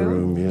hall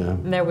room. Yeah.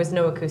 And there was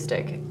no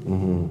acoustic.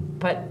 Mm-hmm.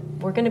 But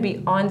we're going to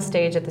be on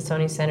stage at the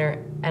Sony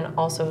Center, and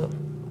also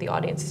the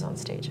audience is on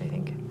stage, I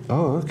think.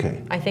 Oh,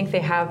 okay. I think they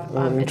have,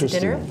 it's a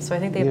dinner, so I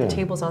think they have the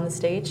tables on the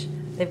stage.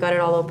 They've got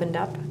it all opened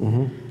up.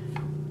 Mm-hmm.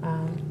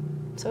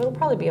 So it'll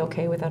probably be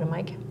okay without a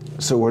mic.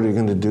 So what are you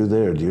going to do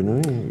there? Do you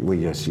know? Well,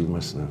 yes, you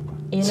must know.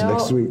 It's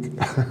next week.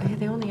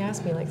 They only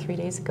asked me like 3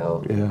 days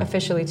ago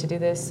officially to do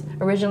this.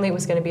 Originally it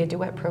was going to be a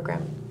duet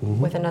program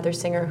with another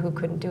singer who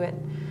couldn't do it.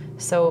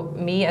 So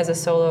me as a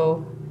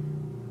solo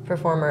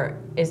performer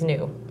is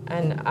new.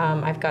 And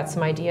I've got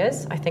some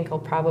ideas. I think I'll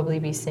probably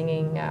be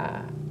singing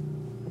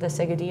the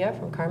Seguidilla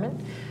from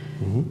Carmen.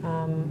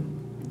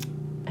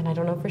 Mm-hmm. And I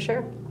don't know for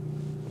sure.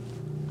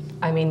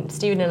 I mean,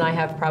 Stephen and I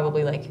have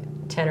probably like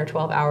 10 or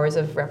 12 hours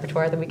of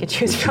repertoire that we could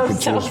choose from.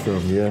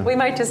 We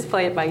might just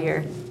play it by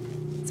ear.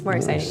 It's more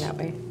exciting that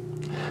way.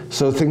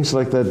 So things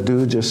like that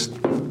do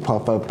just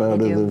pop up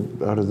out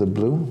of the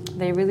blue?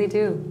 They really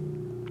do.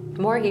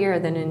 More here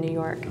than in New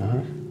York.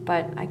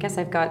 But I guess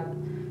I've got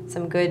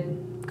some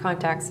good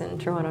contacts in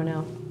Toronto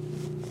now.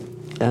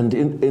 And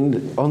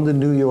on the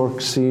New York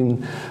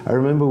scene, I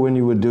remember when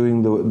you were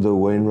doing the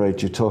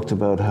Wainwright, you talked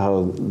about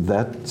how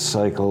that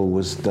cycle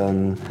was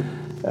done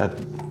at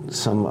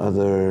some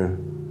other,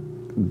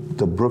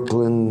 the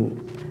Brooklyn,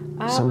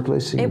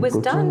 someplace in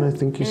Brooklyn, done I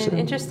think you said? in an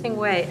interesting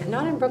way.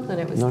 Not in Brooklyn,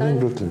 it was Not done. in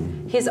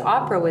Brooklyn. His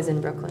opera was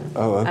in Brooklyn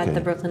at the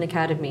Brooklyn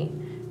Academy.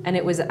 And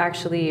it was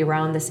actually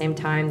around the same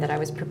time that I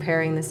was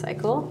preparing the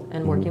cycle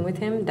and working with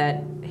him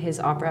that his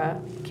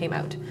opera came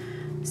out.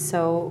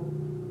 So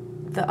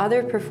the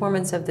other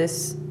performance of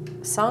this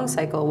song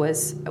cycle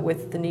was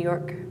with the New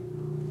York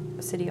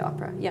City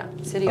Opera. Yeah,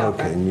 City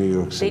Opera. Okay, New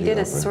York City They did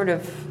Opera. a sort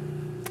of,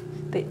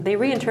 they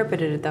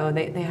reinterpreted it though.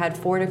 They had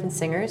 4 different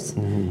singers.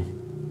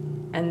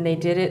 And they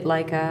did it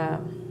like a,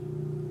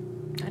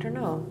 I don't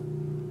know.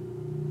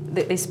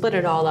 They split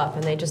it all up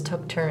and they just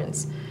took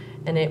turns.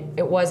 And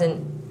it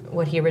wasn't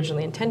what he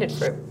originally intended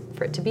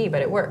for it to be,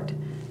 but it worked.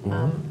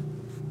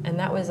 And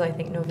that was, I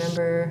think,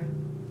 November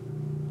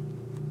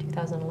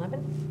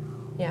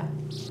 2011? Yeah.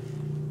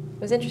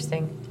 It was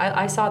interesting.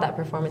 I saw that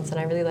performance and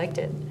I really liked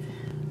it.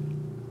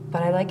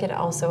 But I like it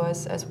also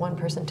as one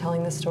person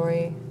telling the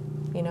story,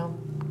 you know,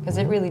 because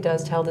it really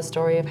does tell the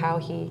story of how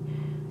he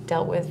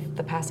dealt with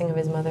the passing of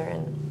his mother.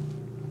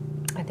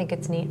 And I think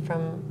it's neat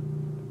from,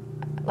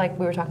 like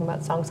we were talking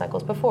about song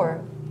cycles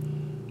before,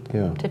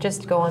 to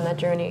just go on that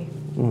journey.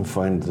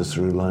 Find the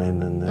through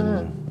line and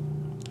then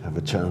have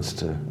a chance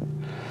to...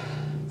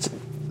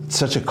 It's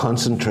such a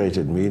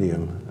concentrated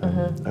medium.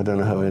 I don't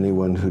know how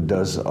anyone who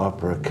does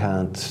opera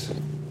can't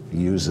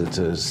use it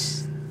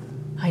as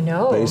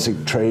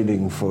basic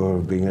training for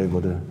being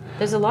able to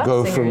There's a lot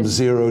go of from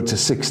 0 to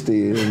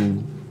 60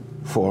 in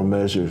 4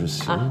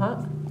 measures.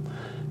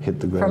 Hit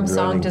the ground From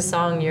song running. to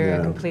song, you're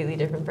a completely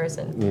different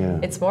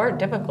person. It's more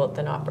difficult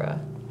than opera.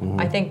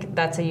 I think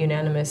that's a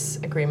unanimous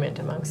agreement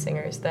among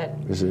singers that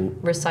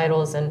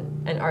recitals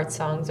and art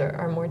songs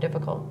are more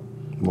difficult.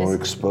 More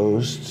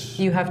exposed.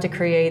 You have to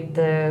create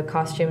the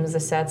costumes, the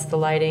sets, the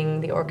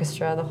lighting, the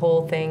orchestra, the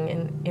whole thing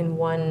in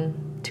one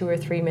 2 or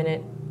 3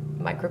 minute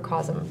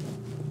microcosm.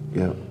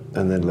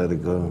 And then let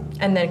it go.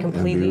 And then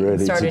completely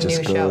start a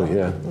new show.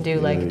 Yeah. Do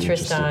like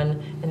Tristan,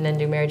 and then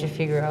do Marriage of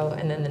Figaro,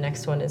 and then the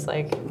next one is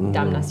like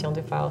Damnation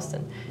de Faust.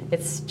 And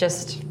it's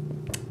just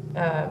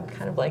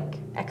kind of like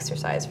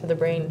exercise for the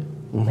brain,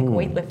 like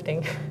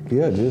weightlifting.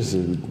 Yeah, it is.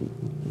 It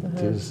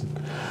is.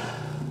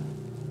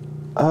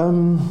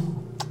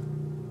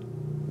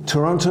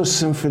 Toronto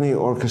Symphony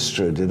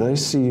Orchestra. Did I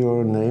see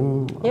your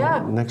name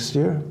next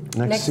year?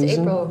 Next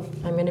season? April,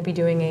 I'm going to be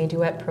doing a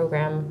duet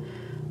program.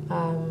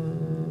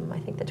 I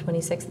think the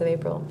 26th of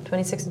April,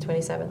 26th and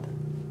 27th,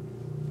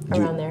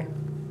 around there.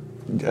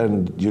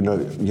 And you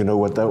know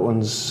what that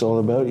one's all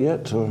about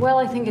yet? Or? Well,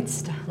 I think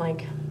it's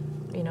like,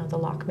 the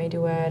Lacme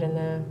duet and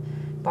the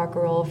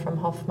Barcarolle from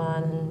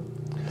Hoffmann and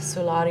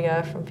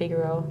Solaria from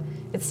Figaro.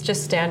 It's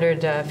just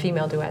standard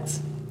female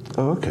duets.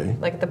 Oh, okay.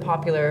 Like the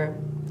popular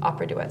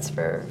opera duets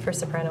for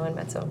soprano and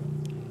mezzo.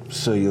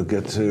 So you'll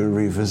get to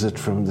revisit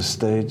from the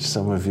stage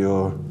some of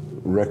your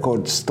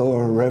record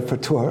store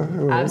repertoire?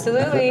 Right?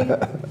 Absolutely.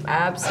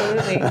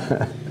 Absolutely.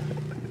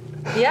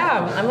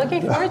 Yeah, I'm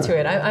looking forward to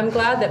it. I'm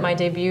glad that my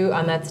debut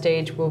on that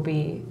stage will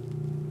be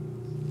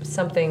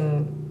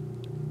something,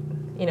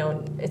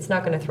 it's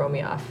not going to throw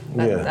me off.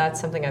 That's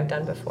something I've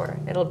done before.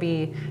 It'll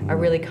be a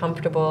really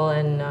comfortable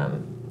and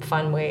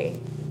fun way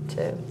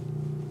to,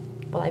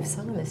 I've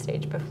sung on this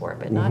stage before,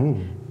 but not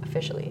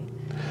officially.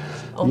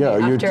 Only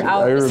after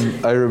hours.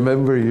 I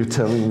remember you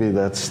telling me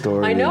that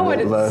story. I know what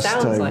it last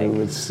sounds time. like.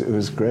 It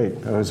was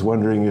great. I was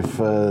wondering if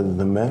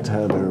the Met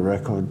had a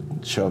record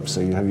shop. So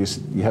you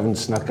haven't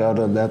snuck out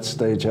on that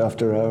stage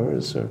after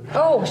hours, or?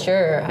 Oh,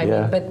 sure. I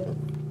mean, but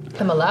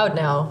I'm allowed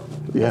now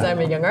because I'm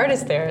a young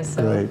artist there.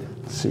 So. Right.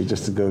 So you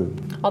just to go.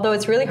 Although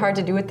it's really hard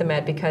to do with the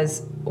Met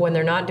because when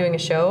they're not doing a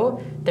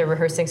show, they're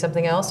rehearsing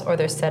something else, or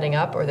they're setting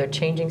up, or they're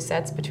changing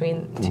sets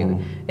between two.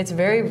 It's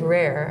very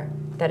rare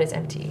that it's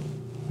empty.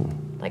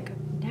 Like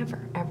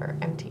never, ever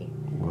empty.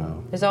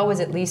 Wow. There's always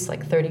at least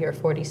like 30 or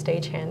 40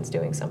 stagehands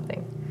doing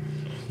something.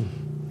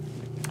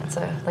 It's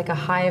like a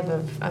hive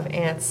of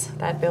ants,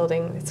 that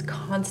building. It's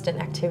constant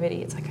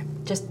activity. It's like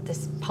just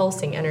this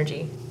pulsing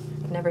energy.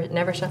 It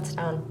never shuts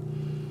down.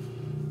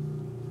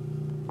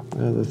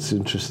 Yeah, that's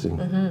interesting.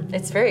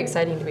 It's very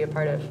exciting to be a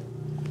part of.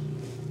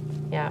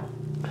 Yeah.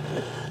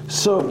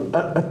 So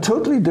a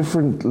totally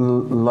different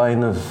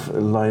line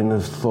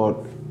of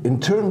thought in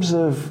terms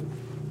of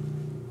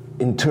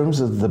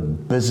the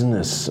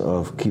business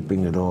of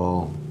keeping it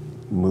all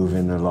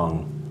moving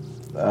along.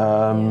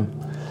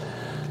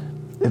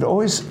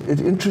 It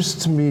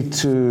interests me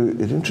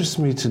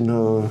to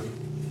know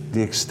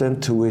the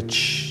extent to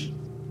which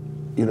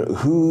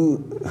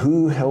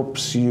who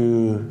helps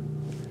you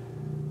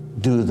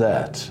do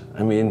that.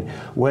 I mean,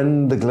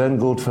 when the Glenn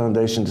Gould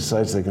Foundation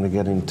decides they're going to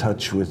get in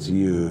touch with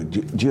you,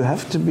 do you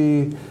have to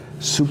be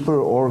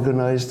super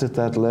organized at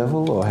that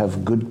level, or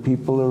have good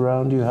people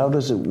around you? How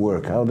does it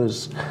work? How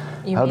does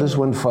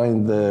one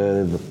find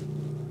the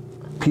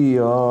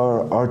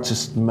PR,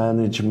 artist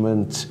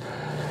management,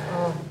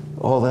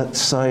 all that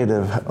side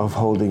of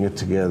holding it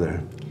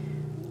together?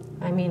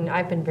 I mean,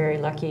 I've been very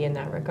lucky in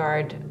that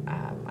regard.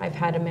 I've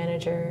had a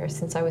manager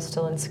since I was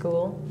still in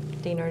school,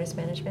 Dean Artist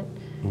Management.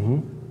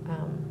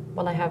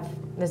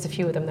 There's a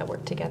few of them that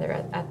work together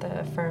at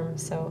the firm,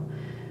 so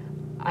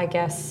I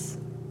guess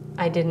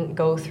I didn't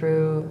go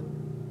through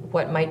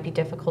what might be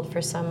difficult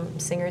for some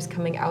singers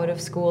coming out of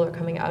school or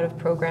coming out of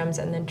programs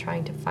and then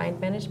trying to find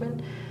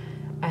management.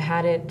 I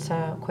had it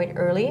quite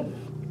early.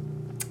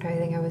 I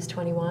think I was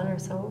 21 or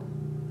so.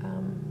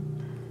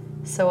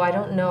 So I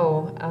don't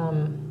know.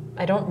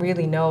 I don't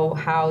really know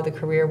how the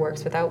career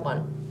works without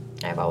one.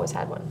 I've always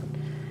had one.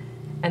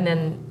 And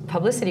then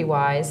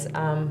publicity-wise,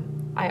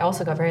 I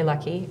also got very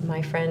lucky.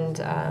 My friend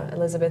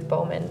Elizabeth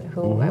Bowman,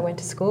 who I went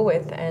to school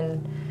with,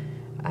 and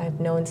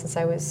I've known since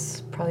I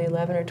was probably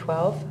 11 or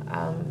 12.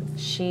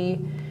 She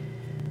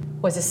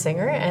was a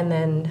singer and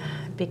then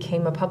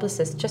became a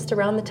publicist just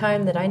around the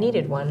time that I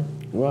needed one.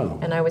 Wow.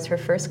 And I was her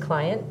first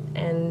client,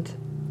 and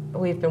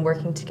we've been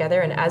working together.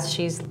 And as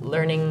she's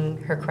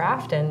learning her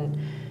craft and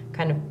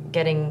kind of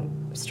getting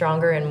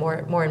stronger and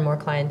more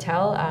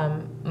clientele,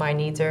 my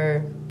needs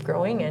are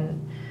growing, and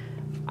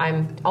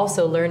I'm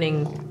also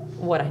learning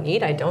what I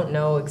need. I don't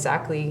know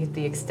exactly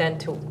the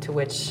extent to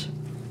which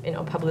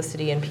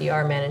publicity and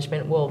PR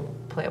management will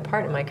play a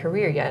part in my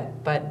career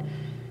yet, but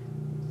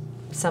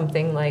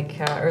something like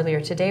earlier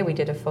today we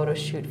did a photo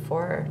shoot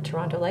for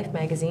Toronto Life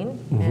magazine,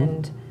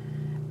 and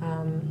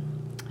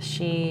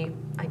she,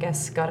 I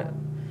guess,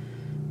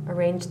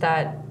 arranged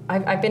that.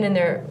 I've been in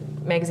their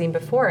magazine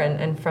before,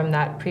 and from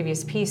that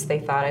previous piece they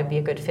thought I'd be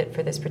a good fit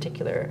for this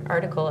particular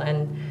article,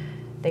 and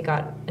they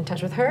got in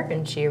touch with her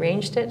and she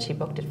arranged it, she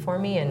booked it for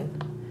me,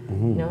 and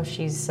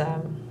she's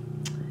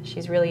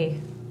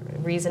really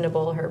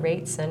reasonable, her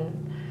rates,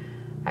 and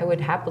I would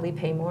happily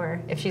pay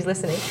more if she's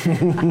listening.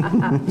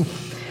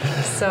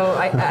 So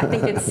I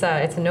think it's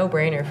a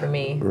no-brainer for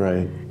me.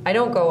 Right. I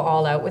don't go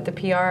all out with the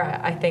PR.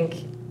 I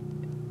think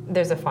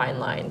there's a fine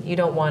line. You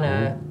don't want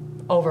to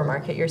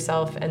overmarket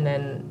yourself and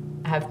then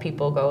have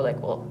people go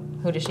like, well,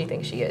 who does she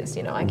think she is?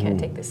 I can't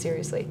take this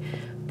seriously.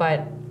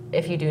 But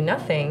if you do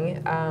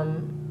nothing,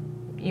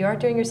 you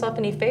aren't doing yourself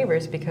any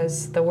favors,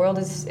 because the world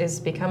is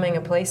becoming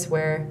a place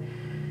where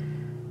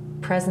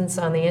presence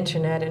on the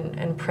internet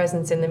and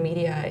presence in the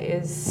media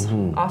is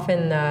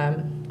often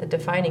the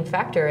defining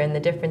factor in the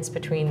difference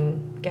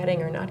between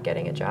getting or not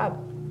getting a job.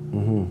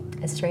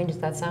 As strange as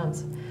that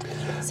sounds.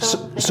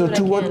 So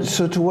to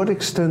what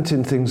extent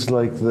in things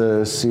like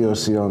the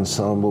COC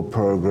Ensemble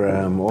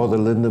program or the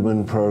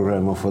Lindemann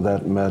program, or for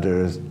that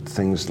matter,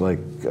 things like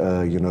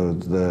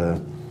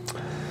the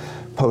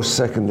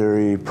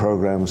post-secondary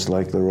programs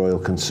like the Royal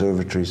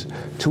Conservatories,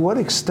 to what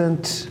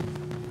extent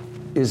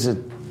is it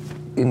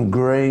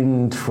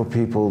ingrained for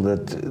people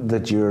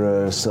that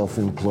you're a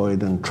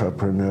self-employed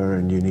entrepreneur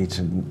and you need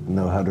to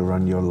know how to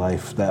run your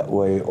life that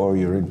way, or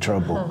you're in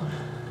trouble?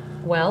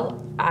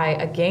 Well, I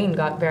again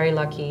got very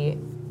lucky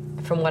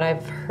from what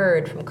I've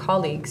heard from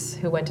colleagues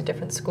who went to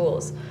different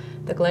schools.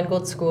 The Glenn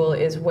Gould School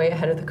is way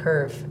ahead of the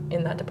curve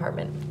in that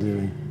department.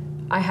 Really?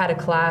 I had a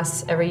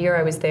class every year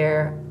I was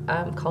there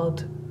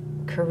called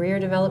Career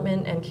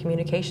Development and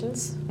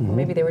Communications.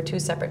 Maybe they were two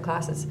separate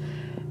classes.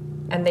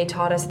 And they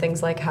taught us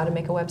things like how to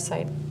make a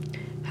website,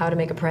 how to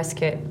make a press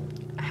kit,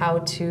 how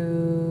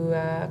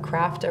to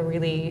craft a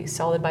really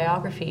solid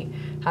biography,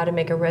 how to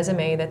make a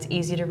resume that's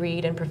easy to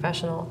read and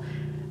professional.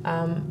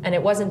 And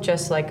it wasn't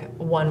just like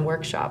one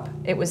workshop.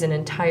 It was an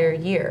entire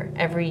year.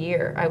 Every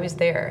year I was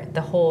there. The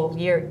whole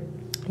year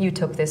you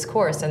took this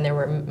course, and there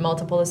were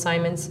multiple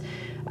assignments.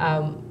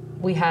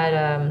 We had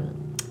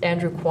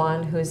Andrew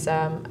Kwan, who's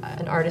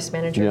an artist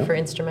manager for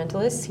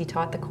instrumentalists. He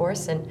taught the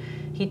course, and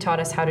he taught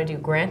us how to do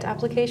grant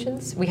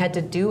applications. We had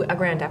to do a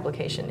grant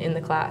application in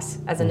the class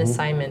as an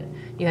assignment.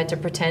 You had to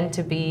pretend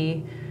to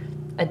be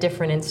a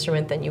different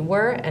instrument than you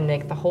were and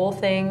make the whole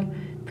thing,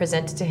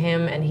 present it to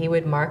him, and he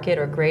would mark it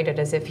or grade it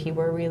as if he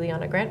were really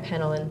on a grant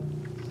panel.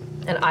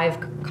 And I've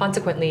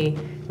consequently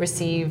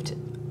received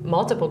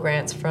multiple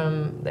grants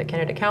from the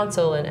Canada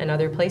Council and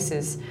other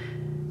places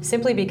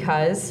simply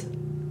because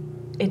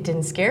it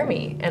didn't scare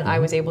me, and I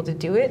was able to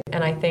do it,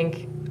 and I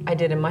think I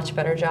did a much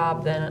better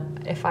job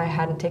than if I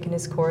hadn't taken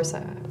his course. I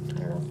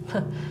don't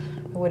know,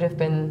 it would have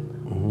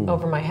been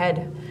over my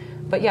head.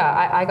 But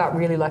yeah, I got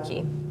really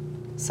lucky.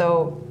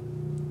 So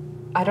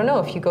I don't know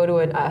if you go to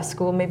a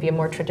school, maybe a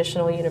more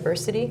traditional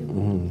university.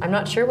 I'm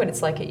not sure what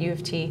it's like at U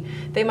of T.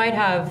 They might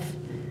have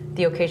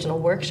the occasional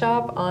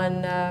workshop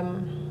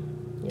on,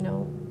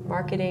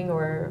 marketing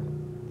or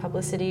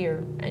publicity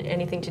or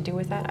anything to do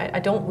with that. I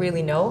don't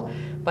really know,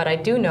 but I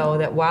do know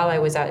that while I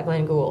was at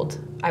Glenn Gould,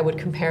 I would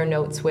compare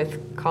notes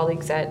with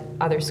colleagues at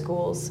other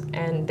schools,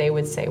 and they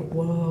would say,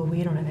 whoa,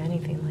 we don't have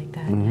anything like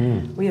that.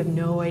 We have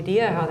no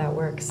idea how that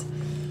works.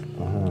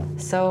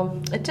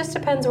 So it just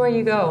depends where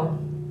you go.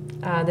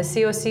 The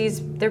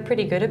COCs, they're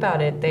pretty good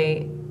about it.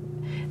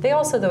 They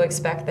also, though,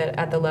 expect that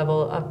at the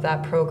level of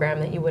that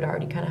program that you would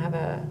already kind of have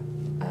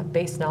a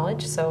base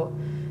knowledge. So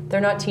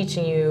they're not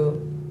teaching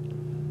you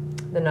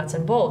the nuts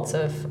and bolts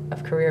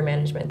of career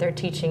management. They're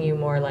teaching you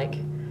more like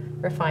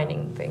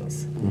refining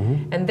things.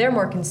 And they're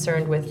more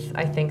concerned with,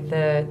 I think,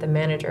 the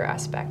manager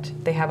aspect.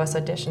 They have us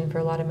audition for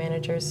a lot of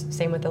managers,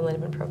 same with the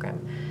Lindemann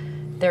program.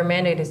 Their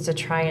mandate is to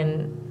try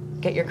and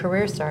get your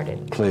career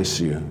started.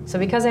 Place you. So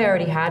because I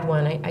already had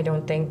one, I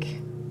don't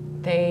think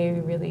they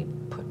really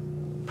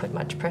put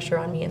much pressure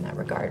on me in that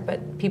regard.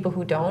 But people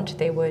who don't,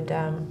 they would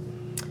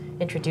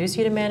introduce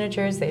you to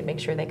managers. They'd make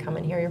sure they come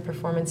and hear your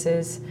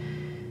performances.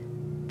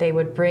 They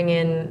would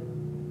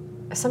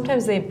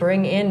sometimes they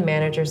bring in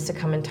managers to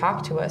come and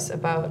talk to us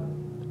about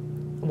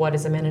what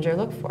does a manager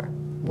look for?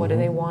 What do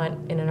they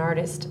want in an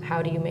artist?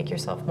 How do you make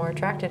yourself more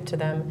attractive to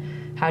them?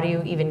 How do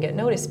you even get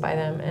noticed by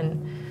them?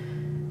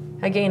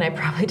 And again, I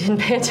probably didn't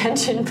pay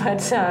attention,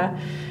 but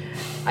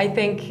I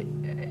think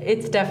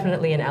it's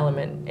definitely an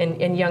element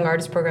in young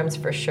artist programs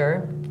for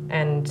sure,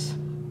 and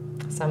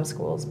some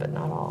schools, but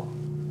not all.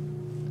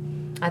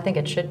 I think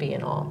it should be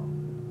in all.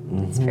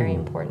 It's very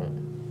important.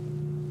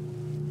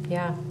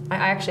 Yeah, I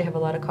actually have a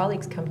lot of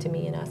colleagues come to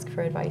me and ask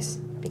for advice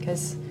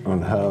because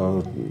on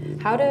how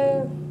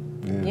to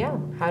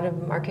how to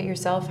market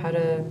yourself, how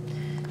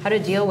to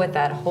deal with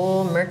that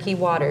whole murky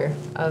water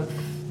of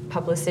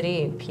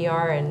publicity and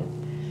PR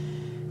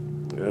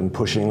and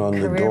pushing on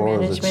the door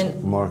management.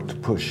 That's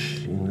marked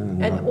push.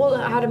 And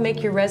how to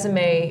make your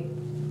resume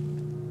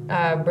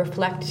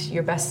reflect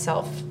your best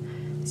self.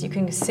 So you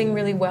can sing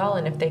really well,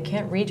 and if they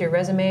can't read your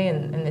resume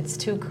and it's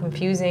too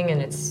confusing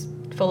and it's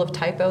full of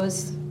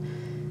typos,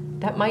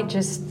 that might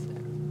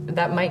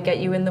get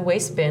you in the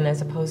waste bin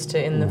as opposed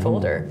to in the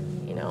folder,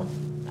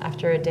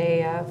 after a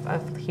day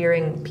of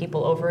hearing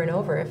people over and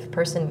over.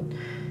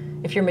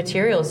 If your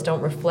materials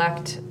don't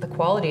reflect the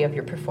quality of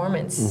your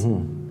performance,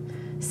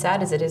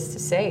 sad as it is to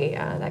say,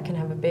 that can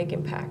have a big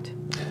impact.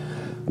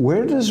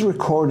 Where does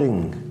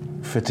recording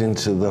fit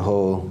into the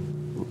whole?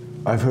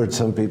 I've heard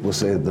some people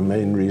say the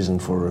main reason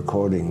for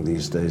recording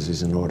these days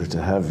is in order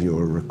to have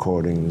your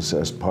recordings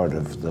as part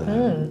of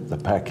the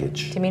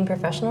package. Do you mean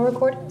professional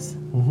recordings?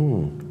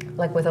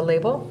 Like with a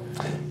label?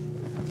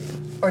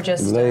 Or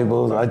just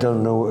label. I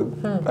don't know.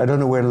 I don't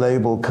know where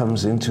label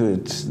comes into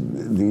it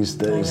these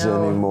days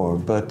anymore.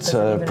 But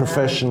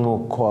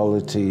professional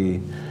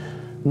quality,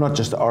 not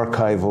just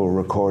archival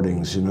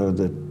recordings. You know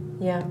that.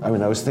 Yeah. I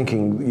mean, I was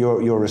thinking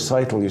your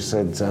recital. You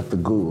said it's at the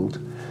Gould,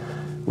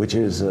 which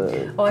is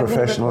a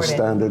professional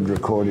standard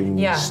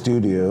recording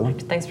studio.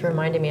 Thanks for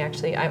reminding me.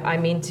 Actually, I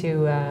mean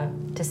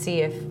to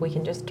see if we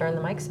can just turn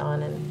the mics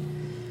on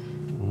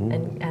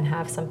and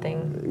have something.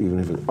 Even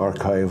if it's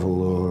archival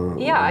or...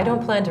 Yeah, I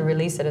don't plan to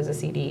release it as a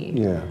CD.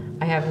 Yeah.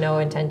 I have no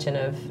intention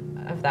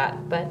of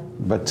that, but...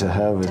 But to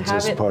have it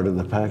as part of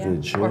the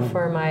package. Yeah. Or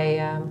for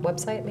my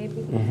website,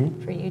 maybe,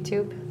 for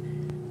YouTube.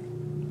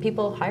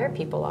 People hire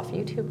people off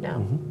YouTube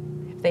now.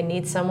 If they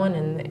need someone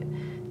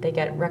and they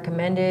get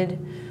recommended,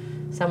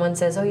 someone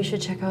says, oh, you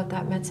should check out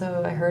that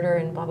mezzo, I heard her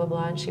and blah, blah,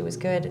 blah, and she was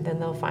good, then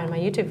they'll find my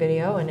YouTube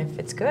video, and if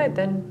it's good,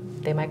 then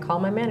they might call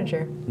my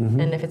manager.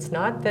 And if it's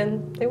not,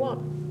 then they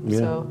won't. Yeah,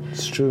 so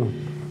it's true.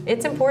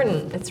 It's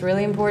important. It's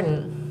really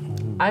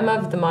important. I'm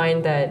of the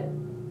mind that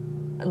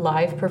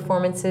live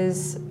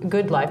performances,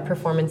 good live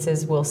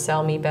performances, will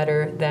sell me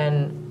better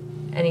than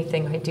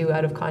anything I do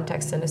out of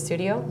context in a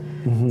studio.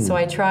 So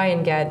I try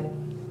and get,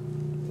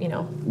 you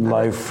know...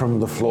 Live from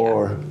the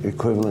floor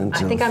equivalent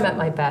I think I'm at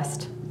my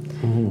best.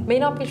 May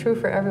not be true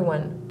for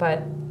everyone,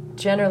 but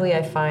generally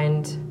I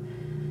find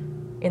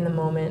in the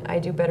moment I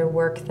do better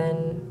work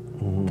than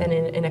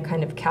in a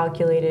kind of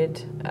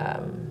calculated,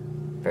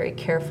 very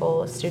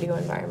careful studio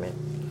environment.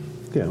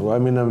 Yeah, well, I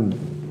mean,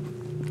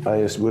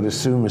 I would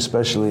assume,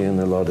 especially in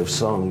a lot of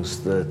songs,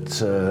 that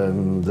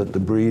that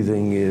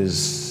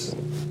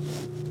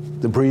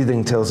the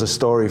breathing tells a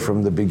story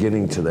from the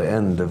beginning to the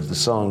end of the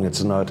song.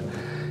 It's not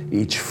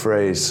each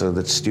phrase, so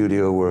that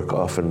studio work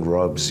often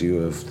robs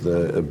you of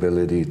the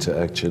ability to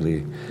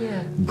actually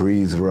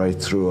breathe right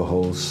through a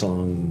whole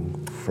song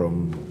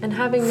from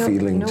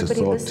feeling to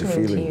thought to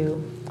feeling. To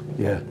you.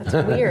 Yeah,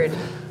 that's weird.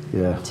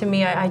 Yeah. To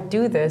me, I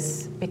do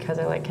this because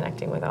I like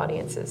connecting with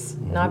audiences,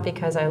 not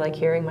because I like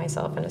hearing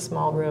myself in a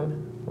small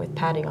room with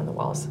padding on the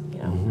walls. You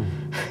know,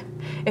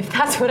 if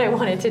that's what I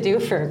wanted to do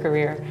for a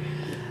career.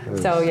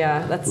 So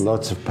yeah, that's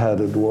lots of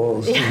padded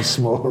walls in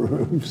small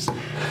rooms.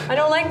 I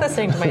don't like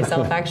listening to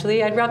myself.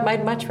 Actually, I'd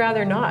much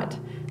rather not.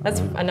 That's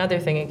another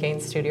thing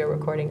against studio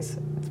recordings.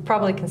 It's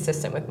probably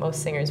consistent with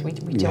most singers. We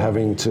don't. You're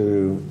having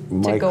to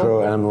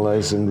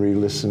micro-analyze and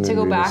re-listen. To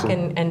go back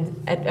and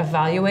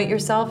evaluate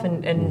yourself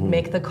and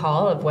make the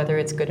call of whether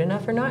it's good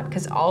enough or not.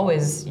 Because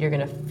always you're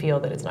going to feel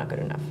that it's not good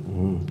enough.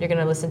 You're going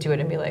to listen to it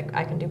and be like,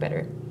 I can do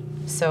better.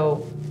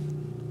 So,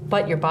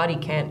 but your body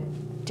can't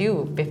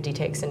do 50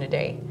 takes in a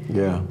day.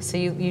 Yeah. So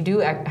you do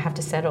have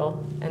to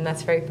settle, and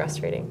that's very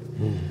frustrating.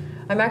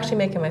 I'm actually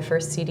making my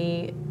first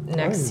CD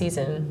next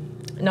season.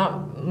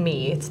 Not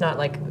me. It's not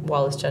like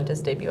Wallis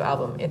Giunta's debut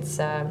album. It's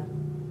a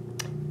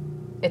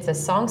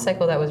song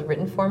cycle that was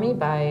written for me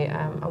by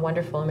a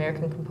wonderful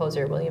American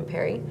composer, William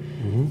Perry,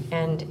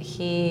 and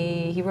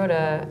he wrote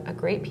a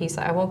great piece.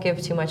 I won't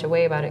give too much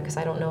away about it because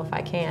I don't know if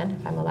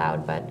I'm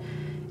allowed, but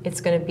it's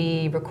going to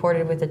be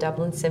recorded with the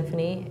Dublin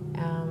Symphony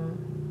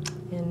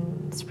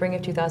in spring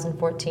of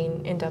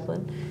 2014 in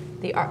Dublin.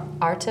 The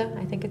Arta,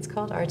 I think it's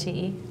called,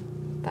 RTE,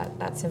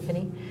 that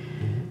symphony.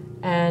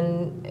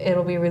 And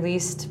it'll be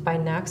released by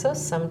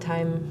Naxos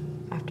sometime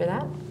after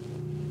that.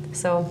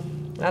 So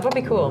that'll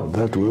be cool.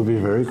 That will be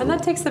very cool. And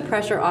that takes the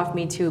pressure off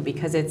me too,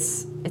 because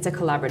it's a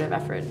collaborative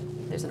effort.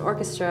 There's an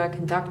orchestra,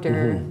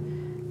 conductor.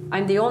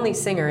 I'm the only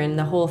singer in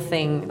the whole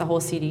thing. The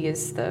whole CD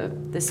is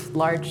this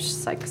large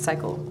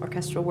cycle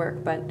orchestral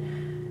work, but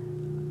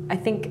I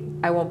think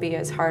I won't be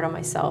as hard on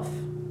myself.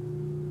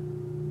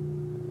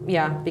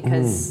 Yeah,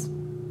 because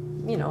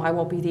you know, I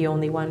won't be the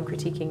only one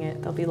critiquing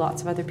it. There'll be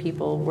lots of other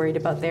people worried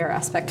about their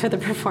aspect of the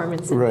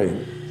performance. Right.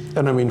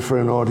 And I mean, for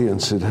an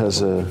audience, it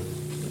has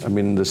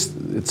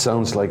it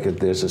sounds like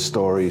there's a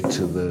story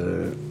to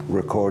the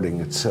recording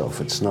itself.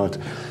 It's not,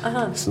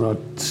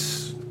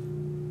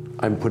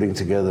 I'm putting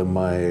together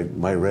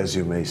my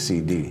resume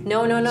CD.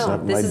 No. It's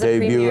not this my is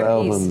debut a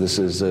album. Piece.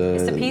 It's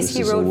a piece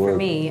he wrote for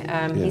me.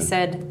 He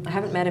said, I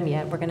haven't met him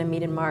yet. We're going to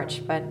meet in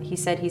March. But he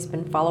said he's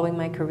been following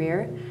my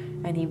career,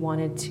 and he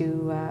wanted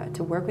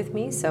to work with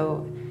me.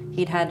 So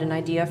he'd had an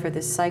idea for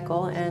this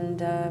cycle,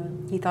 and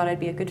he thought I'd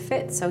be a good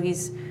fit. So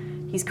he's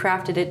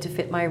crafted it to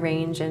fit my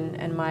range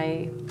and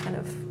my kind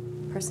of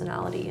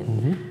personality.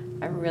 And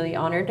I'm really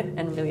honored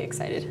and really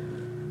excited.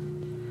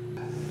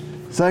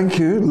 Thank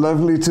you.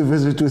 Lovely to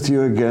visit with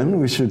you again.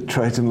 We should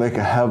try to make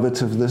a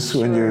habit of this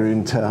when you're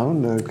in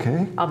town,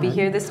 okay? I'll be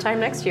here this time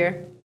next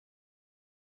year.